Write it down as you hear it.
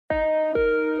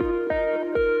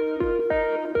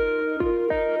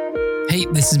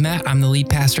This is Matt. I'm the lead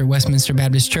pastor at Westminster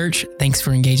Baptist Church. Thanks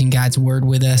for engaging God's Word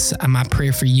with us. My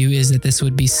prayer for you is that this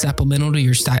would be supplemental to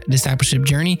your discipleship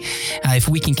journey. If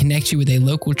we can connect you with a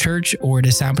local church or a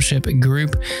discipleship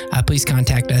group, please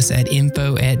contact us at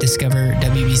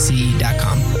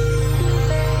info@discoverwbc.com.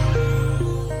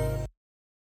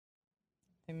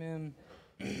 Amen.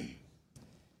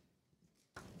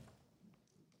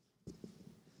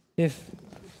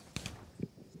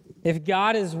 If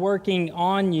God is working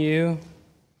on you,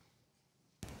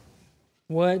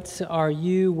 what are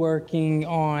you working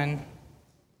on?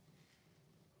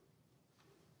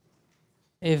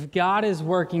 If God is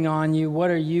working on you,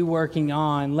 what are you working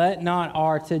on? Let not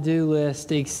our to-do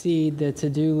list exceed the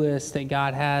to-do list that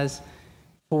God has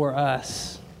for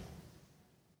us.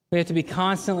 We have to be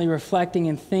constantly reflecting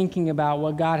and thinking about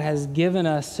what God has given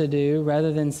us to do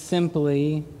rather than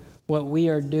simply what we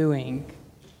are doing.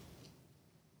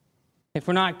 If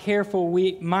we're not careful,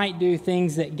 we might do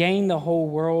things that gain the whole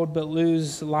world but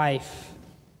lose life.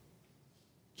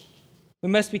 We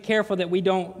must be careful that we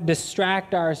don't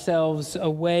distract ourselves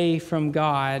away from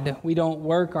God. We don't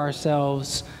work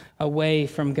ourselves away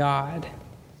from God.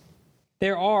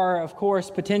 There are, of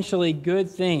course, potentially good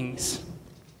things.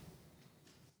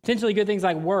 Potentially good things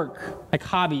like work, like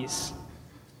hobbies.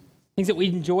 Things that we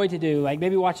enjoy to do, like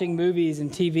maybe watching movies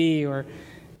and TV or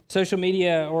social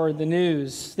media or the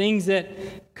news, things that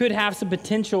could have some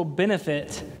potential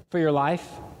benefit for your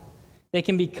life. They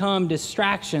can become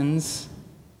distractions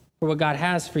for what God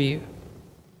has for you.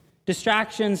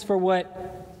 Distractions for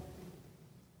what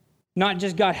not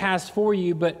just God has for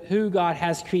you, but who God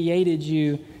has created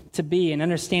you to be, and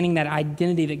understanding that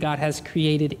identity that God has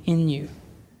created in you.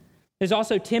 There's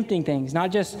also tempting things,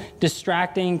 not just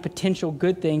distracting potential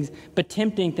good things, but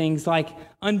tempting things like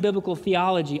unbiblical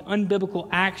theology, unbiblical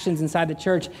actions inside the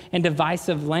church, and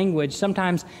divisive language.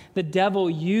 Sometimes the devil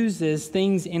uses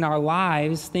things in our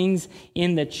lives, things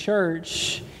in the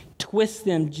church, twists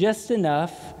them just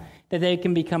enough that they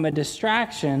can become a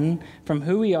distraction from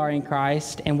who we are in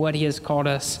Christ and what He has called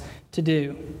us to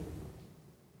do.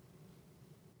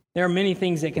 There are many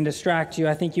things that can distract you.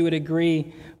 I think you would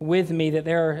agree with me that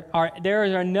there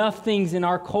are enough things in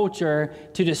our culture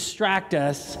to distract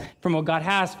us from what God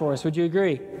has for us. Would you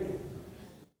agree?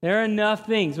 There are enough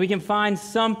things. We can find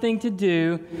something to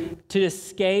do to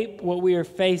escape what we are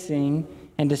facing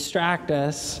and distract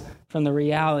us from the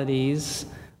realities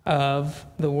of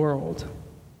the world.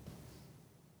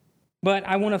 But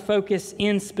I want to focus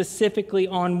in specifically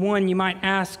on one. You might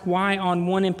ask why on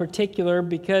one in particular,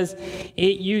 because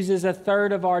it uses a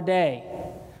third of our day.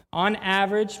 On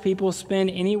average, people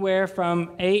spend anywhere from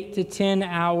 8 to 10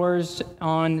 hours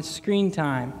on screen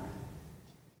time.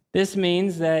 This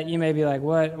means that you may be like,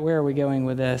 where are we going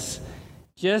with this?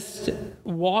 Just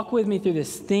walk with me through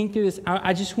this, think through this.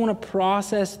 I just want to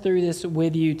process through this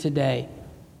with you today.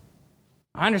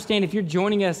 I understand if you're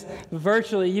joining us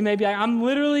virtually, you may be like, I'm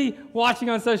literally watching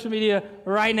on social media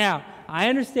right now. I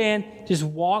understand. Just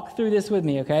walk through this with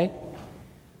me, okay?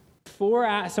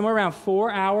 Somewhere around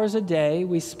 4 hours a day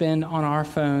we spend on our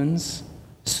phones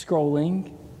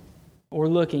scrolling or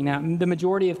looking. Now, the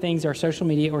majority of things are social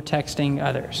media or texting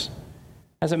others.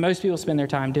 That's what most people spend their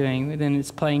time doing. Then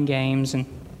it's playing games and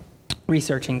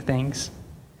researching things.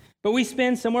 But we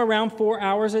spend somewhere around 4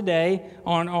 hours a day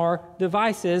on our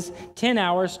devices, 10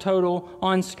 hours total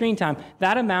on screen time.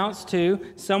 That amounts to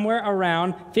somewhere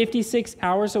around 56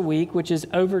 hours a week, which is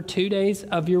over 2 days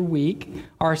of your week,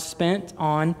 are spent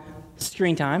on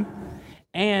screen time,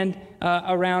 and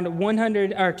around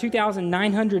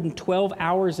 2,912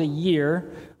 hours a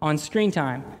year on screen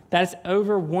time. That's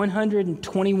over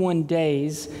 121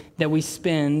 days that we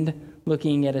spend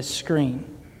looking at a screen.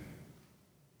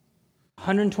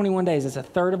 121 days, that's a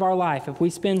third of our life. If we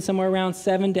spend somewhere around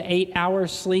 7 to 8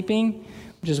 hours sleeping,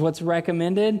 which is what's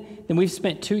recommended, then we've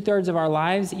spent 2/3 of our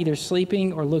lives either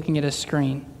sleeping or looking at a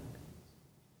screen.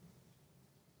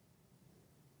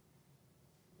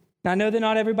 Now, I know that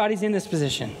not everybody's in this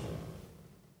position.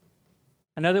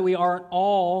 I know that we aren't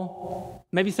all,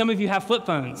 maybe some of you have flip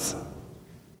phones,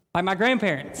 like my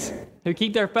grandparents, who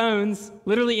keep their phones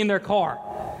literally in their car.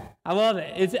 I love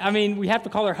it. We have to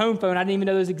call their home phone. I didn't even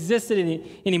know those existed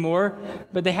anymore,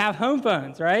 but they have home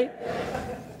phones, right?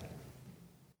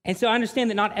 And so I understand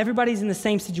that not everybody's in the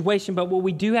same situation, but what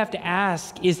we do have to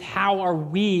ask is, how are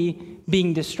we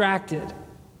being distracted?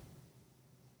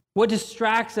 What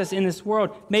distracts us in this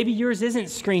world? Maybe yours isn't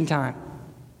screen time,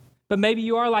 but maybe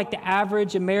you are like the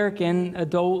average American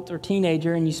adult or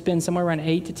teenager and you spend somewhere around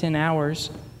 8 to 10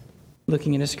 hours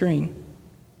looking at a screen.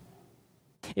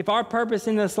 If our purpose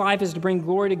in this life is to bring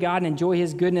glory to God and enjoy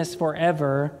His goodness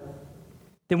forever,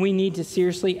 then we need to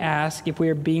seriously ask if we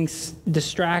are being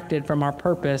distracted from our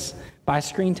purpose by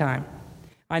screen time.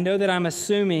 I know that I'm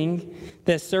assuming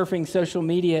that surfing social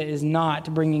media is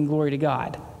not bringing glory to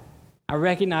God. I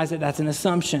recognize that that's an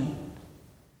assumption.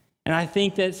 And I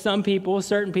think that certain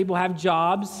people have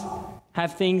jobs,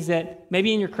 have things that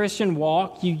maybe in your Christian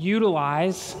walk you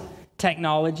utilize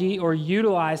technology or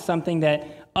utilize something that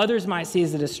others might see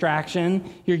as a distraction.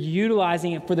 You're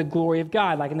utilizing it for the glory of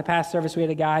God. Like in the past service, we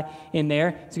had a guy in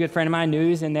there. He's a good friend of mine,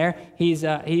 News, in there. He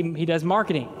does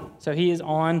marketing. So he is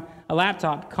on a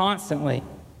laptop constantly,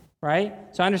 right?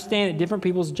 So I understand that different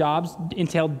people's jobs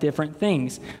entail different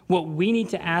things. What we need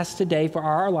to ask today for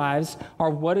our lives are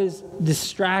what is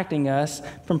distracting us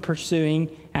from pursuing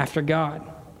after God.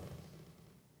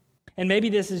 And maybe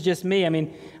this is just me. I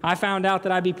mean, I found out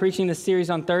that I'd be preaching this series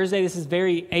on Thursday. This is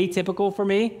very atypical for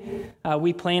me.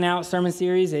 We plan out sermon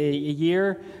series a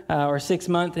year or 6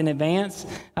 months in advance.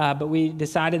 But we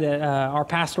decided that our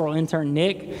pastoral intern,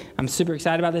 Nick, I'm super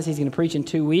excited about this. He's going to preach in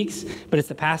 2 weeks. But it's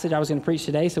the passage I was going to preach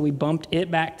today, so we bumped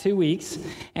it back 2 weeks.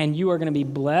 And you are going to be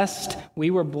blessed. We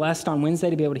were blessed on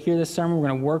Wednesday to be able to hear this sermon. We're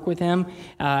going to work with him,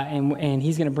 and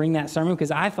he's going to bring that sermon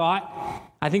because I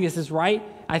think this is right.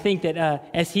 I think that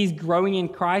as he's growing in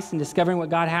Christ and discovering what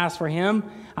God has for him,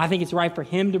 I think it's right for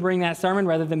him to bring that sermon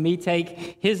rather than me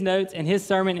take his notes and his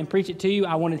sermon and preach it to you.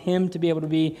 I wanted him to be able to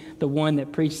be the one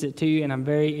that preaches it to you, and I'm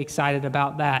very excited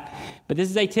about that. But this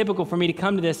is atypical for me to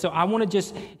come to this, so I want to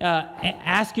just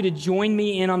ask you to join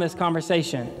me in on this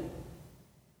conversation.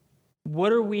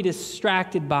 What are we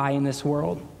distracted by in this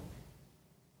world?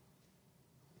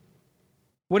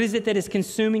 What is it that is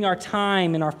consuming our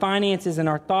time and our finances and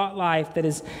our thought life that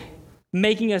is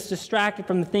making us distracted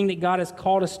from the thing that God has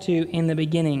called us to in the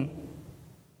beginning?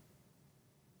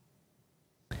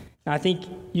 Now, I think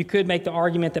you could make the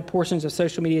argument that portions of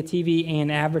social media, TV,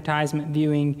 and advertisement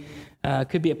viewing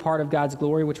could be a part of God's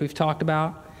glory, which we've talked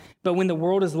about. But when the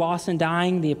world is lost and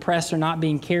dying, the oppressed are not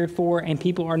being cared for, and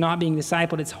people are not being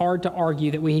discipled, it's hard to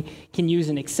argue that we can use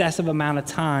an excessive amount of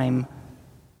time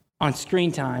on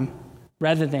screen time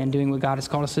rather than doing what God has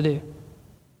called us to do.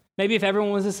 Maybe if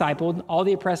everyone was discipled, all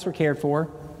the oppressed were cared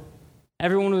for,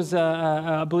 everyone was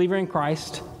a believer in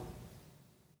Christ,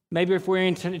 maybe if we're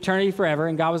in eternity forever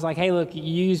and God was like, hey, look, you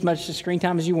use as much screen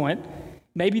time as you want,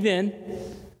 maybe then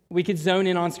we could zone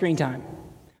in on screen time.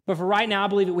 But for right now, I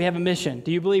believe that we have a mission.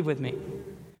 Do you believe with me?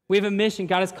 We have a mission.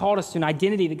 God has called us to an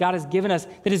identity that God has given us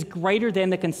that is greater than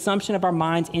the consumption of our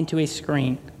minds into a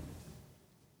screen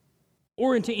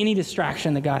or into any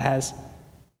distraction that God has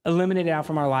eliminated out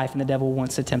from our life and the devil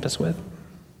wants to tempt us with.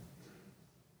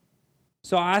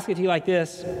 So I'll ask it to you like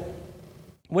this.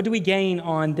 What do we gain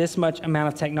on this much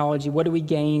amount of technology? What do we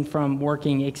gain from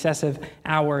working excessive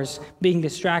hours, being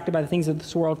distracted by the things of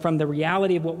this world, from the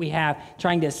reality of what we have,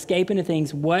 trying to escape into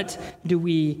things? What do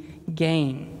we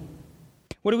gain?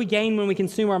 What do we gain when we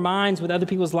consume our minds with other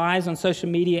people's lives on social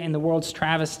media and the world's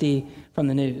travesty from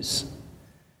the news?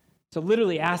 So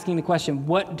literally asking the question,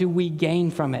 what do we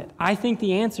gain from it? I think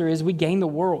the answer is we gain the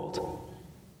world.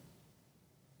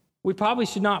 We probably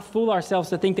should not fool ourselves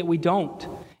to think that we don't.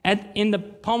 In the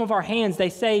palm of our hands, they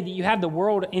say that you have the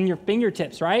world in your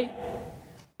fingertips, right?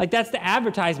 Like that's the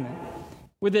advertisement.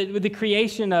 With the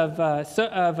creation of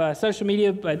social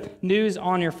media, but news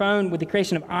on your phone, with the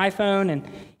creation of iPhone, and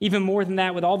even more than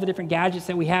that, with all the different gadgets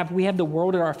that we have the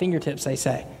world at our fingertips, they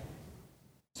say.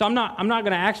 So I'm not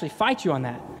going to actually fight you on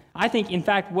that. I think, in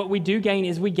fact, what we do gain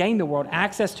is we gain the world,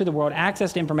 access to the world,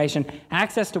 access to information,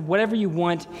 access to whatever you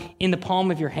want in the palm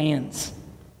of your hands.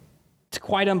 It's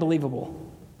quite unbelievable.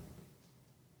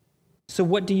 So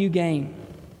what do you gain?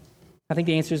 I think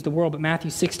the answer is the world, but Matthew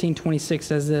 16:26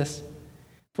 says this: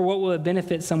 "For what will it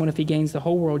benefit someone if he gains the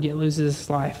whole world yet loses his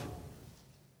life?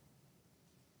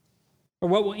 Or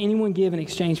what will anyone give in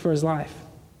exchange for his life?"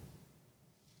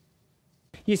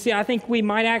 You see, I think we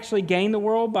might actually gain the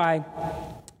world by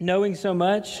knowing so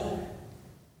much,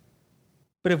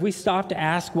 but if we stop to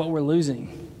ask what we're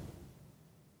losing,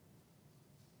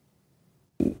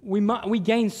 we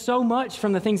gain so much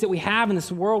from the things that we have in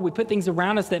this world. We put things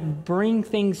around us that bring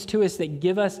things to us, that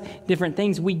give us different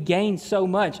things. We gain so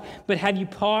much. But have you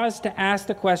paused to ask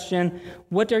the question,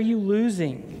 what are you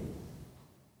losing?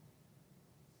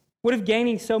 What if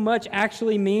gaining so much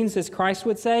actually means, as Christ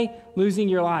would say, losing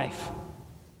your life?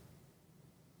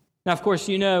 Now, of course,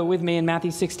 with me in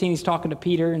Matthew 16, he's talking to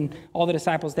Peter and all the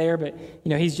disciples there, but,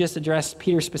 he's just addressed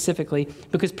Peter specifically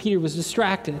because Peter was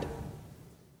distracted.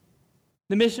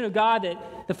 The mission of God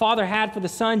that the Father had for the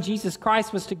Son, Jesus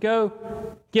Christ, was to go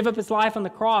give up his life on the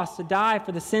cross, to die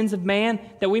for the sins of man,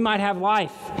 that we might have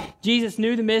life. Jesus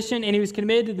knew the mission, and he was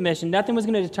committed to the mission. Nothing was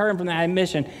going to deter him from that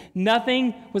mission.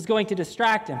 Nothing was going to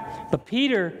distract him. But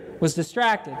Peter was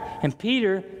distracted, and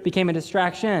Peter became a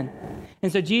distraction.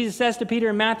 And so Jesus says to Peter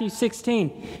in Matthew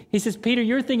 16, he says, Peter,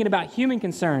 you're thinking about human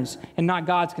concerns and not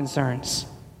God's concerns.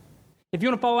 If you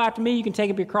want to follow after me, you can take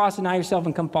up your cross, deny yourself,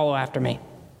 and come follow after me.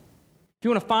 If you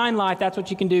want to find life, that's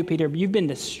what you can do, Peter. But you've been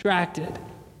distracted.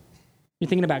 You're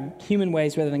thinking about human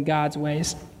ways rather than God's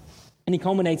ways. And he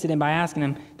culminates it in by asking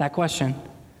him that question.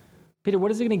 Peter, what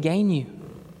is it going to gain you?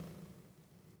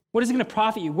 What is it going to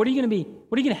profit you? What are you going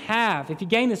to have if you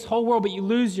gain this whole world but you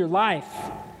lose your life?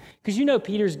 Because you know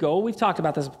Peter's goal. We've talked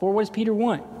about this before. What does Peter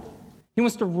want? He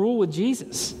wants to rule with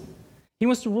Jesus. He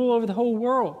wants to rule over the whole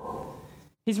world.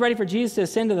 He's ready for Jesus to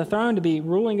ascend to the throne, to be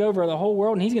ruling over the whole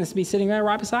world, and he's going to be sitting there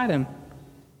right beside him.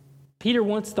 Peter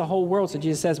wants the whole world, so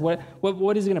Jesus says, what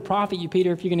is it going to profit you,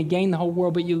 Peter, if you're going to gain the whole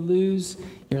world but you lose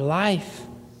your life?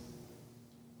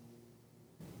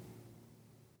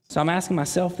 So I'm asking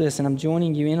myself this, and I'm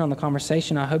joining you in on the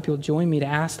conversation. I hope you'll join me to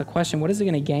ask the question, what is it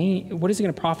going to gain? What is it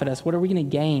going to profit us? What are we going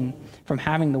to gain from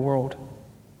having the world?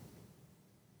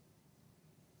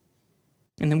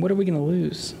 And then what are we going to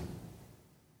lose?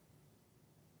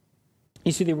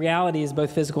 You see, the reality is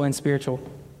both physical and spiritual.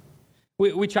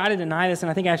 We try to deny this,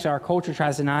 and I think actually our culture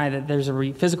tries to deny that there's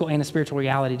a physical and a spiritual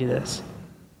reality to this.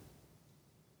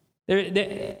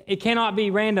 It cannot be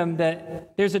random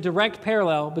that there's a direct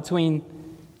parallel between,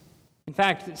 in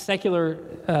fact,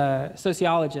 secular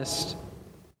sociologists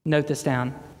note this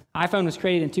down. iPhone was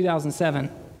created in 2007.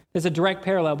 There's a direct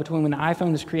parallel between when the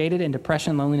iPhone was created and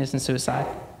depression, loneliness, and suicide.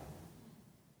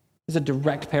 There's a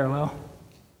direct parallel.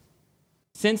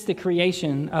 Since the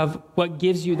creation of what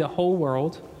gives you the whole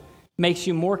world, makes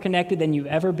you more connected than you've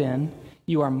ever been,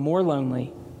 you are more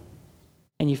lonely,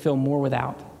 and you feel more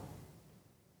without.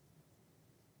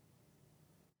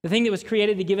 The thing that was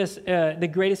created to give us the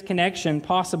greatest connection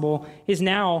possible is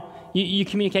now you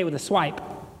communicate with a swipe.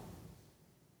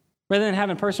 Rather than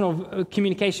having personal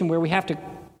communication where we have to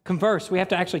converse, we have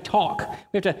to actually talk.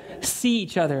 We have to see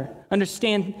each other,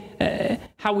 understand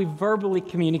how we verbally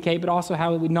communicate, but also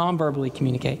how we non-verbally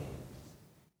communicate.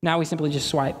 Now we simply just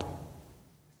swipe.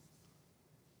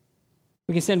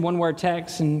 We can send one-word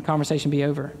text and conversation be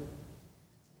over.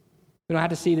 We don't have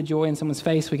to see the joy in someone's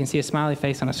face. We can see a smiley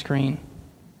face on a screen.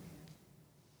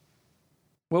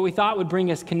 What we thought would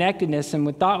bring us connectedness and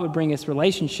what thought would bring us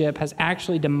relationship has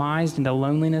actually demised into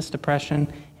loneliness, depression,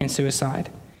 and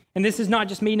suicide. And this is not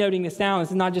just me noting this down. This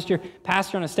is not just your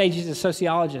pastor on a stage. He's a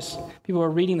sociologist. People are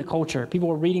reading the culture.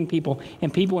 People are reading people,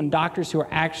 and people and doctors who are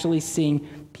actually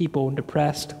seeing people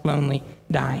depressed, lonely,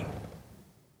 dying.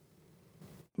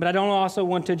 But I don't also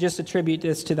want to just attribute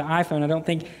this to the iPhone.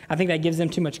 I think that gives them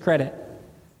too much credit.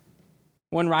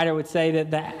 One writer would say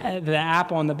that the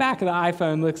app on the back of the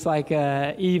iPhone looks like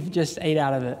Eve just ate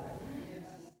out of it.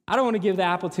 I don't want to give the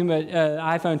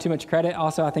iPhone too much credit.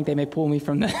 Also, I think they may pull me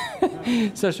from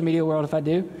the social media world if I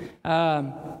do. I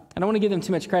don't want to give them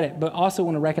too much credit, but also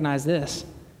want to recognize this.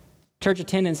 Church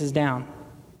attendance is down.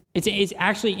 It's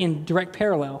actually in direct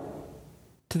parallel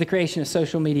to the creation of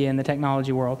social media in the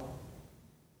technology world.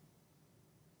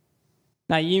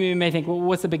 Now, you may think, well,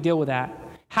 what's the big deal with that?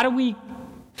 How do we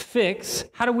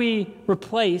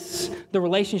replace the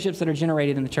relationships that are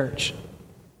generated in the church?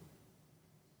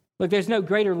 Look, there's no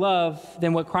greater love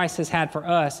than what Christ has had for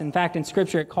us. In fact, in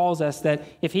Scripture, it calls us that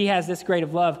if he has this great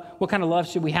of love, what kind of love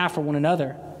should we have for one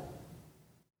another?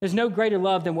 There's no greater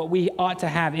love than what we ought to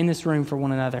have in this room for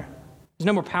one another. There's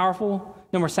no more powerful,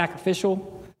 no more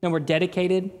sacrificial, no more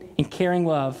dedicated and caring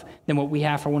love than what we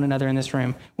have for one another in this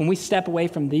room. When we step away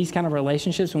from these kind of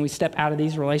relationships, when we step out of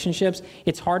these relationships,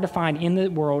 it's hard to find in the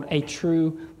world a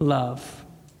true love.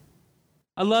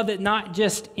 A love that not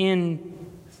just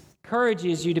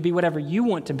encourages you to be whatever you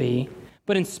want to be,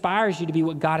 but inspires you to be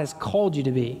what God has called you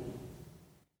to be.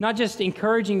 Not just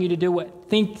encouraging you to do what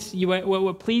pleases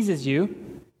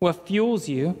you, what fuels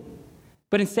you,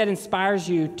 but instead inspires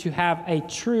you to have a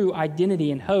true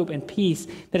identity and hope and peace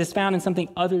that is found in something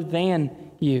other than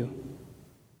you.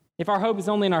 If our hope is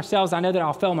only in ourselves, I know that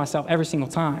I'll fail myself every single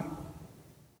time.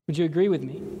 Would you agree with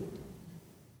me?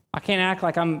 I can't act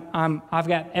like I've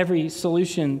got every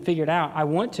solution figured out. I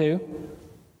want to.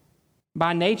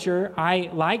 By nature, I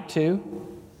like to.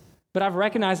 But I've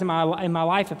recognized in my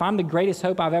life, if I'm the greatest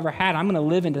hope I've ever had, I'm going to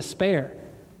live in despair.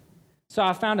 So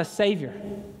I found a Savior.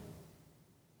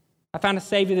 I found a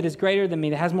Savior that is greater than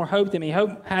me, that has more hope than me.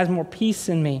 Hope has more peace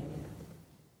in me.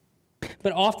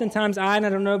 But oftentimes and I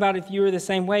don't know about if you are the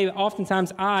same way, but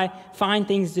oftentimes I find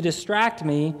things to distract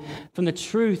me from the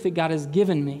truth that God has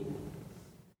given me,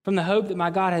 from the hope that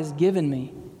my God has given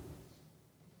me.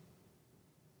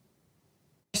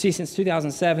 You see, since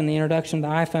 2007, the introduction of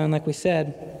the iPhone, like we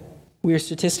said, we are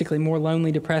statistically more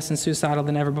lonely, depressed, and suicidal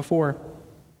than ever before.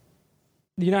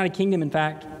 The United Kingdom, in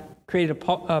fact, created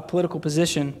a political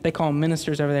position. They call them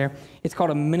ministers over there. It's called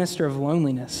a minister of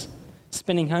loneliness,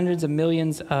 spending hundreds of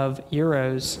millions of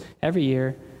euros every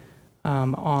year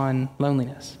on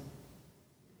loneliness.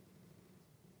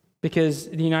 Because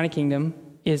the United Kingdom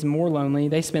is more lonely.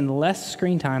 They spend less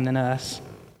screen time than us,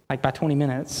 like by 20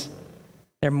 minutes.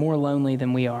 They're more lonely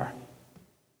than we are.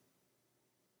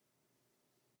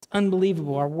 It's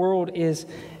unbelievable. Our world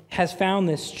has found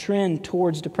this trend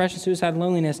towards depression, suicide,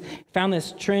 loneliness, found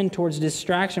this trend towards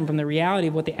distraction from the reality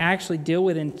of what they actually deal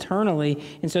with internally.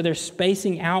 And so they're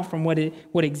spacing out from what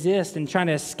exists and trying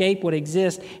to escape what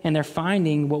exists, and they're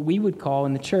finding what we would call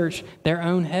in the church their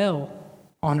own hell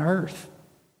on earth.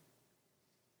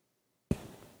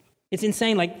 It's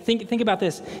insane. Like, think about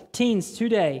this. Teens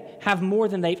today have more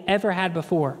than they've ever had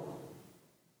before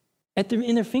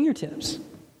in their fingertips.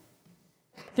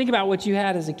 Think about what you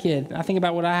had as a kid. I think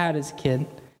about what I had as a kid.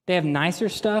 They have nicer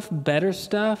stuff, better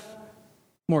stuff,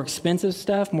 more expensive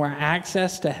stuff, more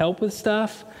access to help with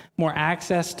stuff, more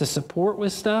access to support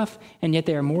with stuff, and yet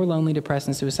they are more lonely, depressed,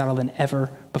 and suicidal than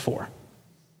ever before.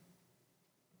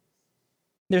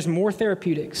 There's more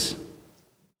therapeutics.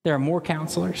 There are more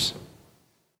counselors.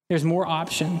 There's more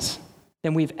options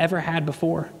than we've ever had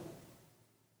before.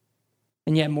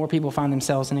 And yet more people find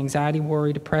themselves in anxiety,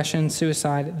 worry, depression,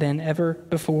 suicide than ever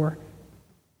before.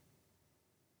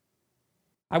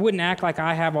 I wouldn't act like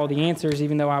I have all the answers,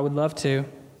 even though I would love to.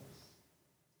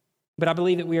 But I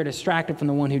believe that we are distracted from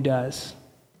the one who does.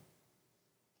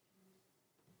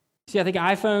 See, I think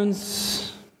iPhones,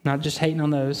 not just hating on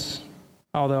those,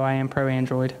 although I am pro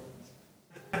Android.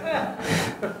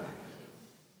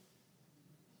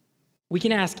 We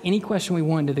can ask any question we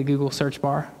want to the Google search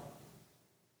bar.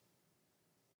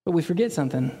 But we forget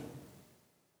something.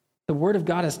 The Word of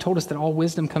God has told us that all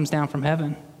wisdom comes down from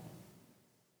heaven,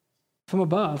 from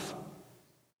above.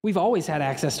 We've always had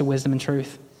access to wisdom and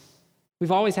truth.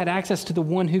 We've always had access to the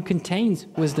one who contains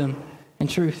wisdom and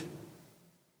truth.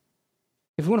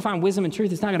 If we want to find wisdom and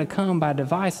truth, it's not going to come by a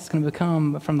device. It's going to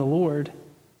come from the Lord.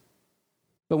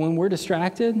 But when we're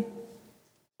distracted,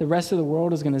 the rest of the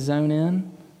world is going to zone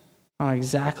in on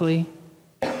exactly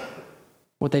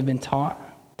what they've been taught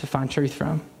to find truth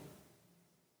from.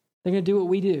 They're going to do what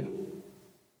we do.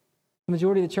 The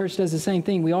majority of the church does the same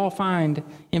thing. We all find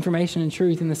information and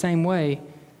truth in the same way.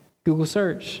 Google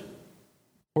search,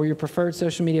 or your preferred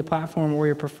social media platform, or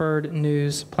your preferred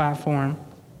news platform.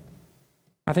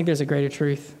 I think there's a greater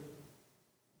truth.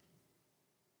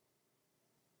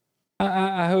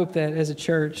 I hope that as a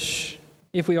church,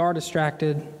 if we are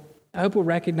distracted, I hope we'll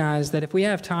recognize that if we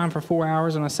have time for 4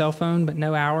 hours on a cell phone, but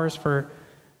no hours for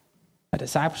a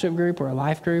discipleship group or a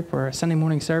life group or a Sunday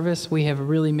morning service, we have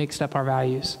really mixed up our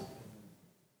values.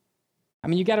 I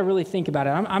mean, you got to really think about it.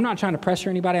 I'm not trying to pressure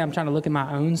anybody. I'm trying to look at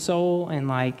my own soul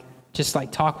and just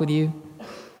talk with you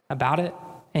about it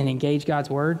and engage God's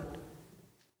word.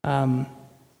 But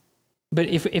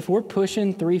if we're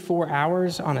pushing 3-4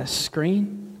 hours on a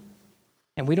screen,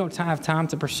 and we don't have time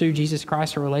to pursue Jesus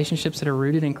Christ or relationships that are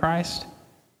rooted in Christ,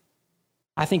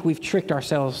 I think we've tricked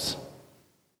ourselves.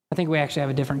 I think we actually have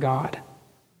a different God.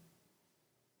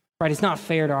 Right? It's not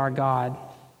fair to our God.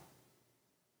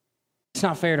 It's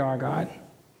not fair to our God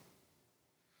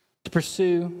to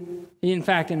pursue. In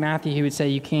fact, in Matthew, he would say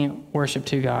you can't worship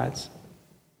two gods.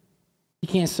 You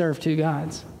can't serve two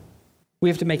gods. We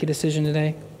have to make a decision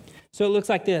today. So it looks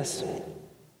like this.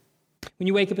 When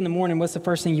you wake up in the morning, what's the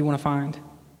first thing you want to find?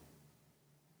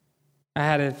 I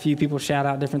had a few people shout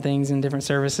out different things in different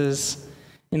services.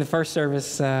 In the first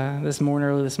service early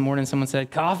this morning, someone said,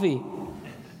 coffee.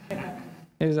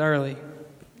 It was early.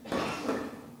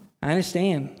 I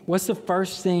understand. What's the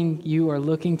first thing you are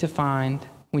looking to find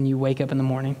when you wake up in the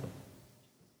morning?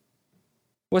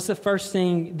 What's the first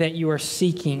thing that you are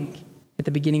seeking at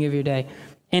the beginning of your day?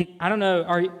 And I don't know,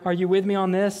 are you with me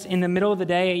on this? In the middle of the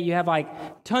day, you have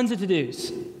tons of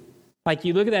to-dos.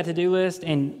 You look at that to-do list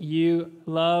and you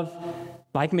love,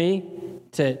 like me,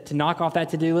 to knock off that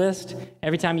to-do list.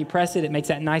 Every time you press it, it makes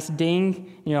that nice ding.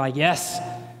 And you're like, yes,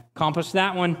 accomplished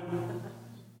that one.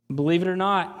 Believe it or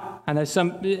not, I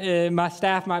know my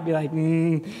staff might be like,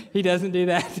 he doesn't do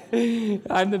that.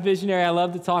 I'm the visionary. I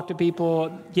love to talk to people.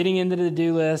 Getting into the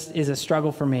to-do list is a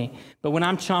struggle for me. But when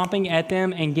I'm chomping at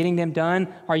them and getting them done,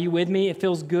 are you with me? It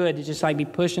feels good to just like be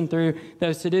pushing through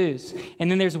those to-dos.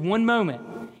 And then there's one moment.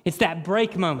 It's that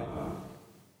break moment.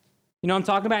 You know what I'm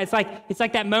talking about? It's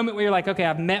like that moment where you're like, okay,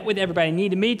 I've met with everybody I need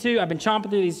to meet to. I've been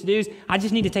chomping through these to-dos. I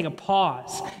just need to take a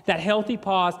pause, that healthy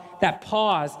pause,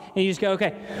 and you just go,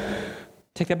 okay,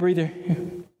 take that breather.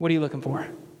 What are you looking for?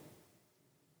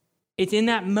 It's in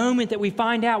that moment that we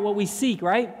find out what we seek,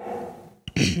 right?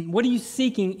 What are you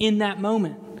seeking in that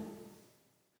moment?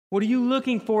 What are you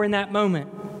looking for in that moment?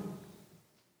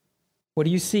 What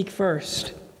do you seek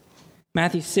first?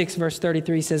 Matthew 6, verse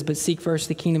 33 says, but seek first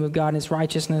the kingdom of God and his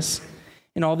righteousness,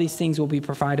 and all these things will be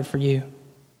provided for you.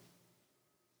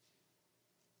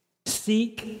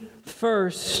 Seek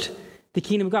first the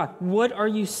kingdom of God. What are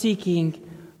you seeking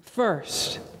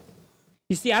first?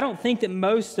 You see, I don't think that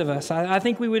most of us, I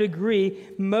think we would agree,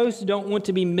 most don't want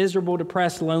to be miserable,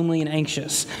 depressed, lonely, and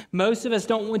anxious. Most of us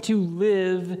don't want to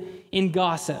live in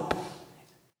gossip.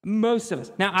 Most of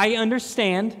us. Now, I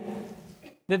understand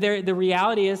that the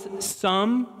reality is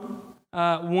some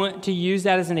want to use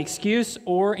that as an excuse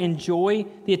or enjoy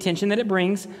the attention that it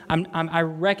brings. I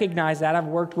recognize that. I've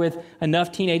worked with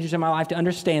enough teenagers in my life to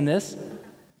understand this,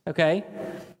 okay?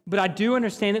 But I do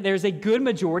understand that there's a good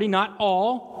majority, not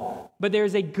all, but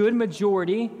there's a good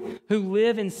majority who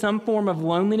live in some form of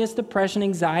loneliness, depression,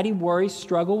 anxiety, worry,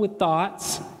 struggle with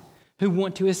thoughts, who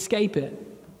want to escape it.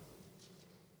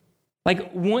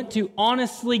 Like, want to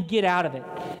honestly get out of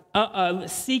it.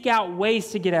 Seek out ways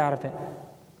to get out of it.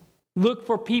 Look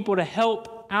for people to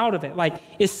help out of it. Like,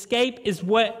 escape is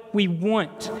what we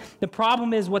want. The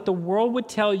problem is what the world would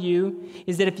tell you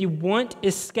is that if you want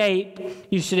escape,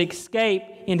 you should escape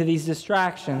into these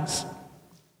distractions.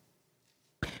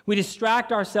 We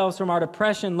distract ourselves from our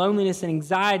depression, loneliness, and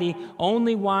anxiety,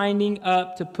 only winding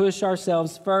up to push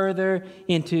ourselves further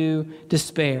into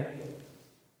despair.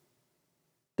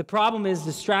 The problem is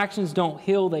distractions don't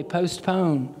heal, they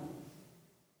postpone.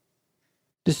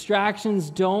 Distractions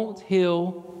don't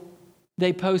heal,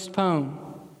 they postpone.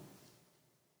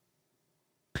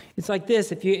 It's like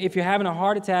this, if you're having a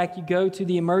heart attack, you go to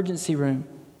the emergency room.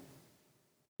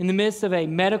 In the midst of a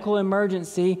medical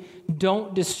emergency,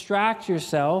 don't distract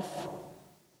yourself.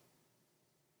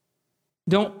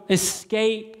 Don't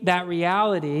escape that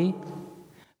reality.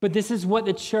 But this is what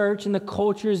the church and the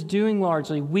culture is doing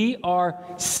largely. We are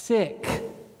sick.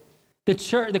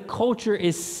 The culture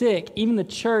is sick. Even the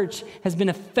church has been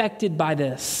affected by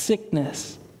this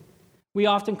sickness. We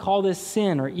often call this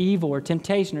sin or evil or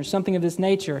temptation or something of this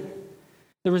nature.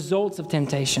 The results of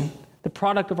temptation, the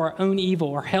product of our own evil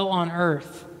or hell on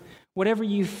earth. Whatever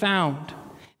you found,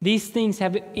 these things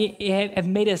have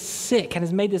made us sick and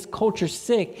has made this culture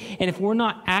sick. And if we're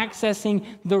not accessing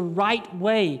the right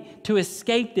way to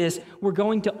escape this, we're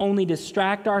going to only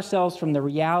distract ourselves from the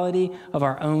reality of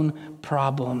our own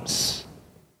problems.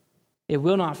 It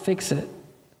will not fix it.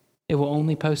 It will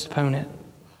only postpone it.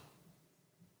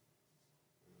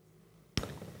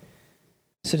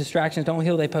 So distractions don't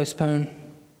heal, they postpone.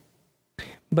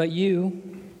 But you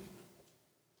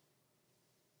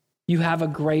have a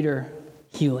greater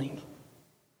healing.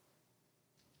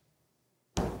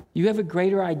 You have a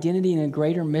greater identity and a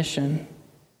greater mission.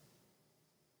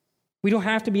 We don't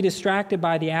have to be distracted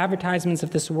by the advertisements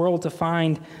of this world to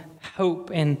find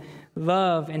hope and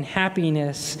love and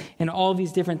happiness and all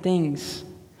these different things.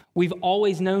 We've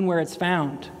always known where it's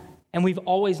found, and we've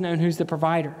always known who's the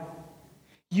provider.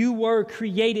 You were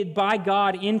created by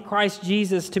God in Christ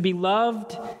Jesus to be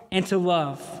loved and to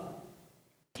love.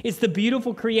 It's the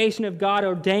beautiful creation of God,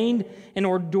 ordained and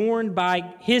adorned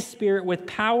by His Spirit with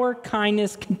power,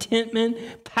 kindness, contentment,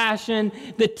 passion,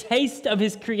 the taste of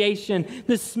His creation,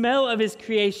 the smell of His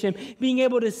creation, being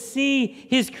able to see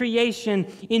His creation,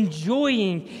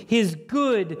 enjoying His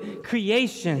good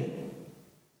creation.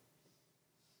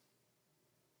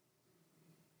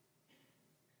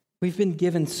 We've been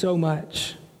given so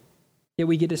much, yet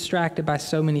we get distracted by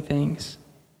so many things.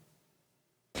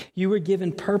 You were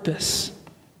given purpose.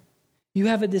 You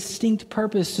have a distinct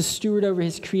purpose to steward over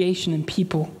His creation and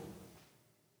people.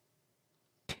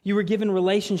 You were given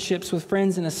relationships with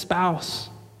friends and a spouse.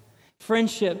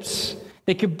 Friendships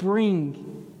that could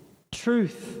bring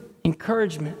truth,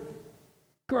 encouragement,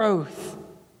 growth.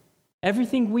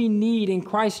 Everything we need in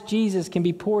Christ Jesus can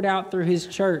be poured out through His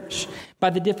church by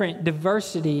the different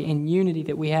diversity and unity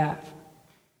that we have.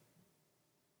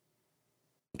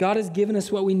 God has given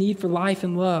us what we need for life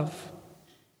and love.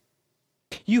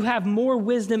 You have more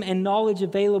wisdom and knowledge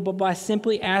available by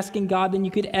simply asking God than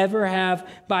you could ever have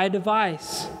by a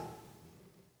device.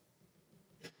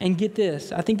 And get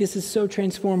this, I think this is so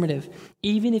transformative.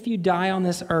 Even if you die on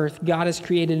this earth, God has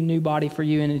created a new body for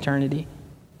you in eternity.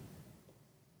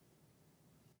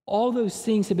 All those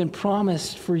things have been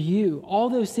promised for you. All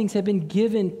those things have been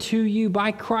given to you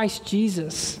by Christ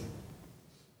Jesus.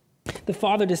 The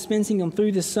Father dispensing them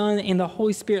through the Son and the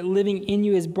Holy Spirit living in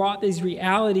you has brought these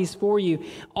realities for you.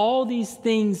 All these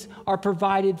things are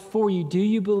provided for you. Do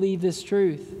you believe this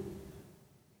truth?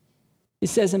 It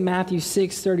says in Matthew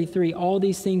 6:33, all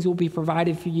these things will be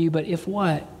provided for you, but if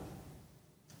what?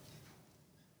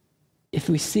 If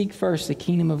we seek first the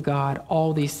kingdom of God,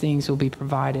 all these things will be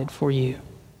provided for you.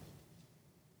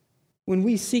 When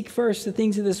we seek first the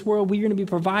things of this world, we're going to be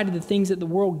provided the things that the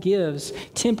world gives,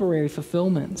 temporary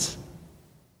fulfillments.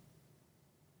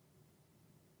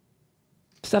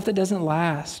 Stuff that doesn't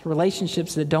last,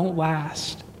 relationships that don't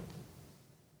last.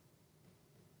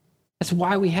 That's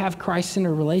why we have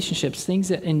Christ-centered relationships, things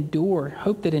that endure,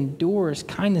 hope that endures,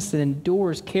 kindness that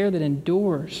endures, care that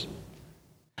endures.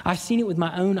 I've seen it with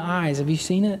my own eyes. Have you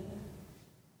seen it?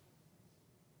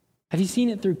 Have you seen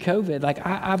it through COVID? Like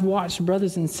I've watched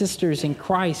brothers and sisters in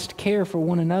Christ care for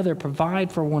one another,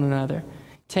 provide for one another,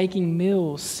 taking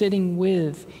meals, sitting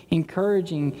with,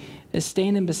 encouraging,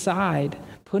 standing beside,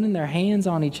 putting their hands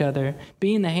on each other.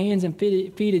 Being the hands and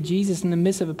feet of Jesus in the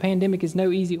midst of a pandemic is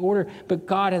no easy order, but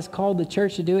God has called the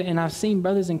church to do it, and I've seen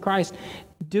brothers in Christ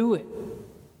do it.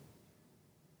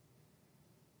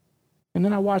 And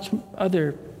then I watch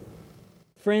other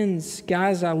friends,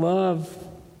 guys I love,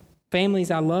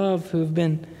 families I love who have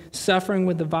been suffering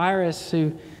with the virus,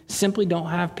 who simply don't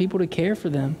have people to care for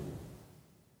them.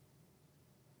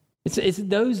 It's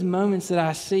those moments that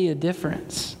I see a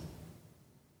difference.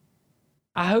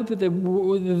 I hope that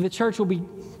the church will be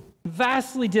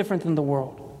vastly different than the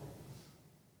world.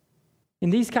 In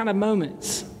these kind of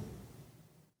moments,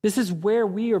 this is where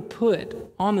we are put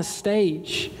on the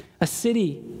stage, a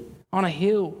city on a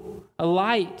hill, a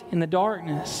light in the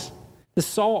darkness, the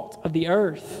salt of the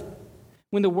earth.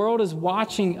 When the world is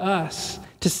watching us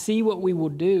to see what we will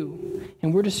do,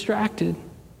 and we're distracted.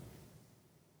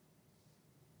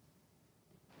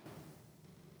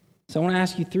 So I want to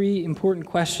ask you 3 important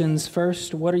questions.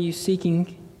 First, what are you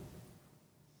seeking?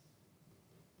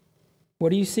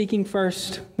 What are you seeking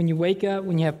first when you wake up,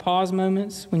 when you have pause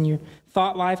moments, when your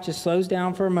thought life just slows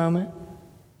down for a moment?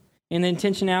 In the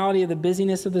intentionality of the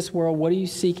busyness of this world, what are you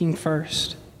seeking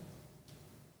first?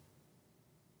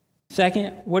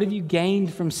 Second, what have you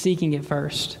gained from seeking it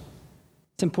first?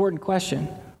 It's an important question.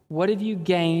 What have you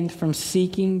gained from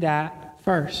seeking that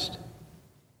first?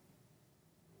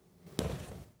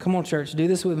 Come on, church, do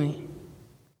this with me.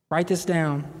 Write this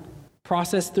down.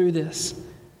 Process through this.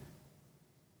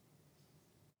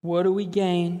 What do we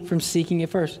gain from seeking it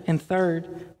first? And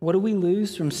third, what do we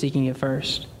lose from seeking it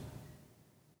first?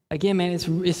 Again, man,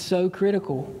 it's so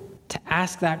critical to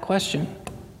ask that question.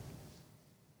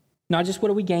 Not just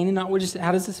what are we gaining, not just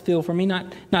how does this feel for me,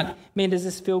 not man, does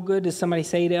this feel good? Does somebody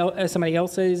somebody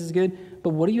else say this is good? But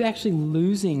what are you actually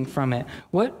losing from it?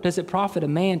 What does it profit a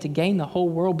man to gain the whole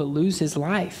world but lose his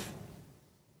life?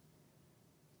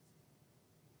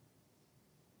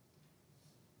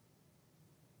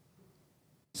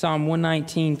 Psalm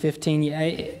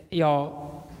 119:15.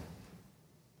 Y'all,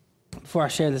 before I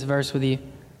share this verse with you,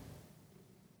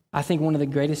 I think one of the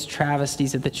greatest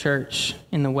travesties of the church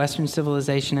in the Western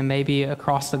civilization and maybe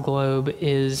across the globe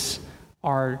is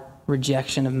our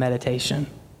rejection of meditation.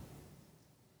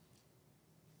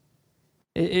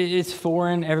 It's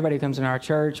foreign. Everybody who comes in our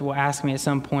church will ask me at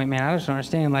some point, man, I just don't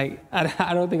understand. Like,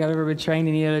 I don't think I've ever been trained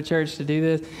in any other church to do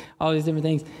this, all these different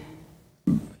things.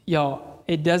 Y'all,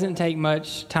 it doesn't take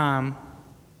much time.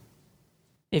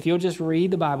 If you'll just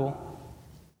read the Bible,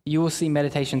 you will see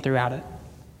meditation throughout it.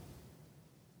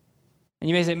 And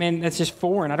you may say, man, that's just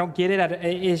foreign. I don't get it.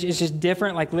 It's just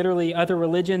different. Like literally other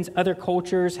religions, other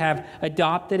cultures have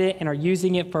adopted it and are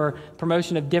using it for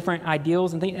promotion of different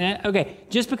ideals and things. Okay,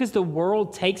 just because the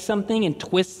world takes something and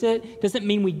twists it doesn't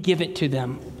mean we give it to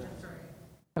them.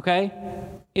 Okay?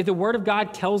 If the Word of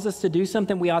God tells us to do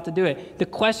something, we ought to do it. The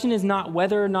question is not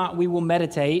whether or not we will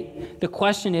meditate. The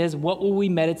question is, what will we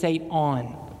meditate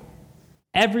on?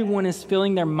 Everyone is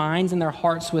filling their minds and their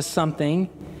hearts with something.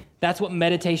 That's what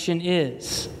meditation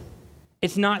is.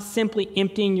 It's not simply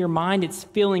emptying your mind, it's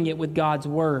filling it with God's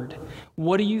Word.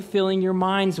 What are you filling your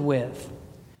minds with?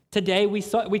 Today we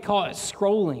call it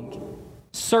scrolling,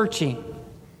 searching,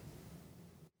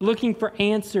 looking for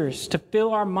answers to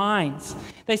fill our minds.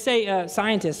 They say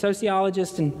scientists,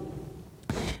 sociologists, and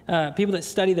people that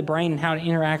study the brain and how it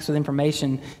interacts with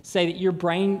information say that your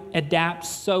brain adapts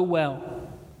so well.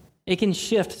 It can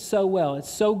shift so well. It's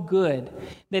so good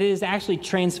that it is actually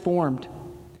transformed.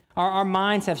 Our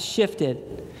minds have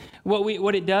shifted.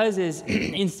 What it does is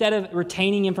instead of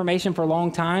retaining information for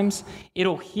long times,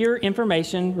 it'll hear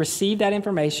information, receive that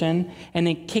information, and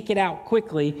then kick it out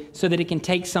quickly so that it can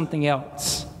take something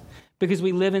else. Because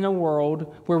we live in a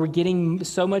world where we're getting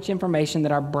so much information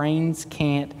that our brains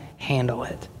can't handle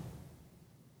it.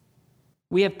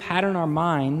 We have patterned our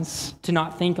minds to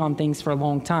not think on things for a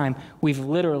long time. We've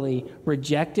literally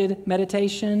rejected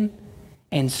meditation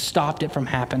and stopped it from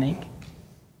happening.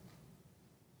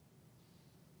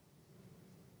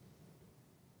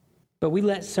 But we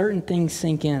let certain things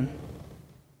sink in.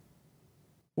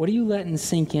 What are you letting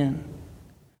sink in?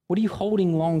 What are you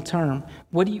holding long term?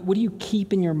 What do you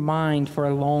keep in your mind for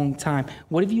a long time?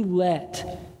 What have you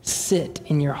let sit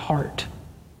in your heart?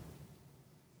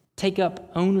 Take up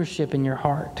ownership in your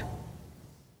heart.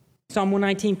 Psalm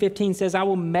 119:15 says, I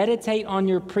will meditate on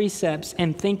your precepts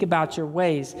and think about your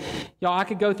ways. Y'all, I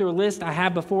could go through a list I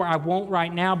have before. I won't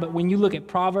right now, but when you look at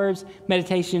Proverbs,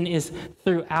 meditation is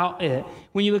throughout it.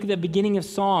 When you look at the beginning of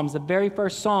Psalms, the very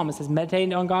first Psalm, it says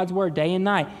meditating on God's word day and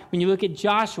night. When you look at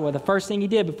Joshua, the first thing he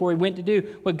did before he went to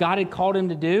do what God had called him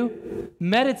to do,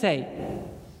 meditate.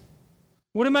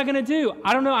 What am I going to do?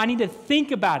 I don't know. I need to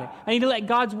think about it. I need to let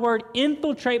God's word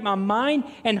infiltrate my mind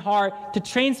and heart to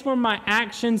transform my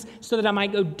actions so that I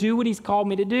might go do what he's called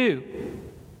me to do.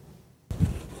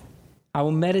 I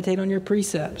will meditate on your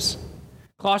precepts.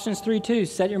 Colossians 3:2,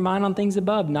 set your mind on things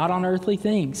above, not on earthly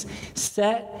things.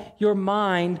 Set your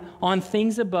mind on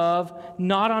things above,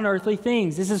 not on earthly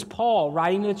things. This is Paul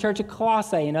writing to the church of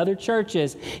Colossae and other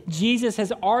churches. Jesus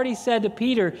has already said to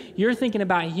Peter, you're thinking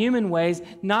about human ways,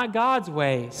 not God's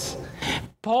ways.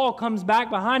 Paul comes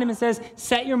back behind him and says,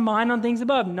 set your mind on things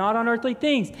above, not on earthly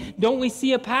things. Don't we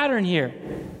see a pattern here?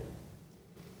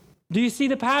 Do you see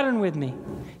the pattern with me?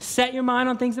 Set your mind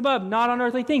on things above, not on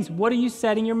earthly things. What are you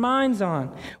setting your minds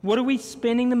on? What are we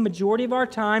spending the majority of our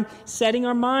time setting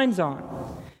our minds on?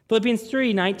 Philippians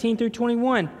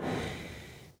 3:19-21.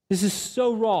 This is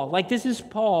so raw. Like, this is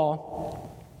Paul,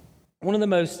 one of the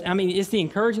most, it's the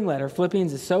encouraging letter.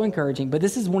 Philippians is so encouraging, but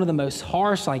this is one of the most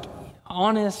harsh,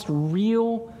 honest,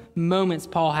 real moments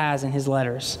Paul has in his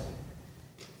letters.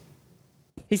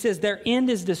 He says, their end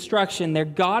is destruction, their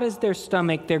God is their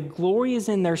stomach, their glory is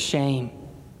in their shame.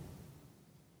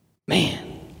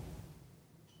 Man.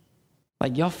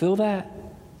 Y'all feel that?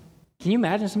 Can you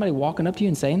imagine somebody walking up to you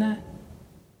and saying that?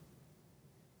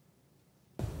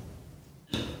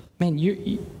 Man,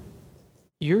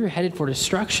 you're headed for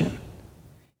destruction.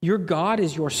 Your God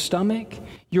is your stomach.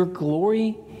 Your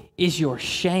glory is your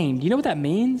shame. Do you know what that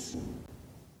means?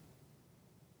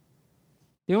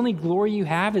 The only glory you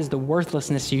have is the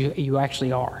worthlessness you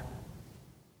actually are.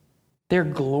 Their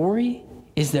glory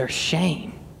is their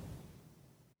shame.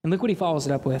 And look what he follows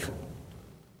it up with.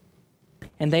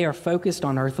 And they are focused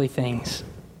on earthly things.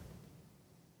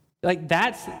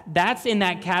 That's in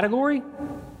that category.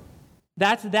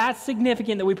 That's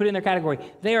significant that we put in their category.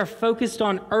 They are focused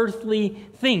on earthly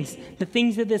things, the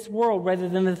things of this world rather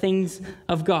than the things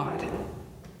of God.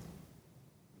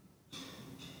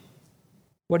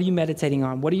 What are you meditating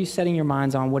on? What are you setting your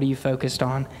minds on? What are you focused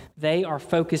on? They are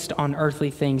focused on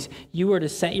earthly things. You are to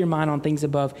set your mind on things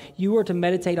above. You are to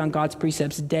meditate on God's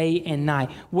precepts day and night.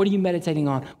 What are you meditating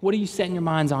on? What are you setting your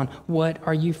minds on? What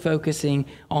are you focusing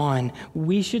on?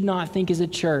 We should not think as a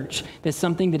church that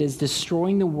something that is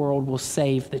destroying the world will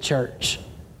save the church.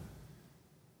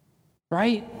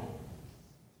 Right?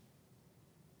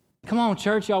 Come on,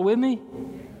 church, y'all with me?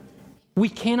 We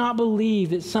cannot believe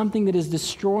that something that is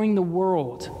destroying the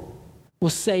world will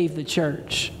save the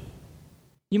church.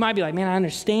 You might be like, man, I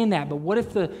understand that, but what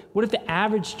if the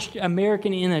average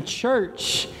American in a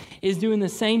church is doing the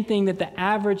same thing that the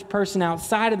average person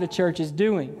outside of the church is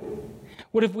doing?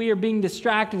 What if we are being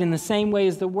distracted in the same way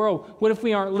as the world? What if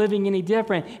we aren't living any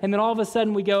different? And then all of a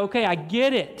sudden we go, okay, I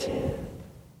get it.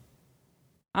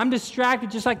 I'm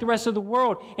distracted just like the rest of the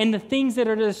world. And the things that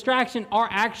are the distraction are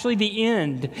actually the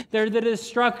end. They're the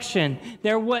destruction.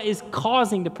 They're what is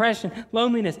causing depression,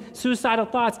 loneliness, suicidal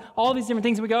thoughts, all these different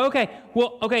things. We go,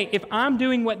 okay, if I'm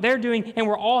doing what they're doing and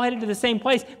we're all headed to the same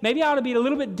place, maybe I ought to be a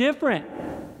little bit different.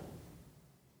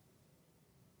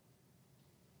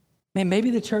 Man,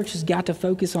 maybe the church has got to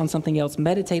focus on something else,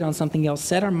 meditate on something else,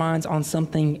 set our minds on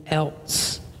something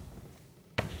else.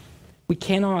 We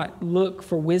cannot look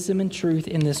for wisdom and truth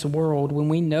in this world when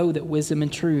we know that wisdom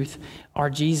and truth are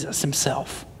Jesus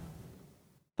himself.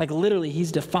 Literally,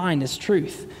 he's defined as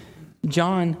truth.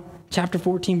 John chapter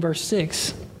 14, verse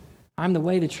 6. I'm the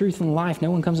way, the truth, and the life. No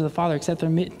one comes to the Father except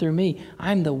through me.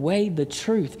 I'm the way, the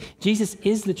truth. Jesus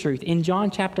is the truth. In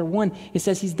John chapter 1, it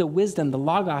says he's the wisdom, the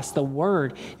logos, the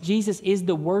word. Jesus is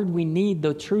the word we need,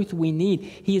 the truth we need.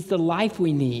 He is the life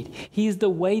we need. He is the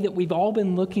way that we've all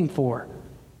been looking for.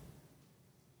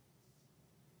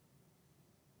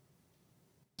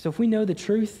 So if we know the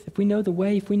truth, if we know the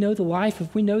way, if we know the life,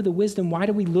 if we know the wisdom, why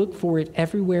do we look for it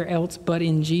everywhere else but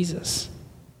in Jesus?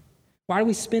 Why do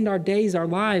we spend our days, our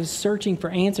lives searching for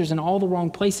answers in all the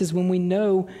wrong places when we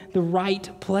know the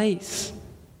right place?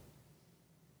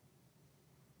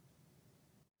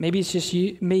 Maybe it's just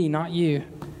me, not you.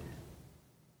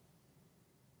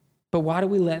 But why do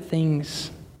we let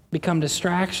things become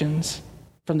distractions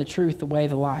from the truth, the way,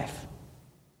 the life?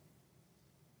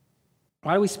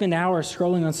 Why do we spend hours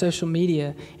scrolling on social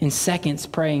media and seconds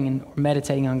praying and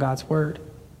meditating on God's word?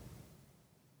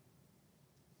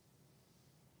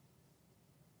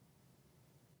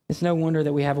 It's no wonder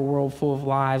that we have a world full of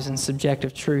lies and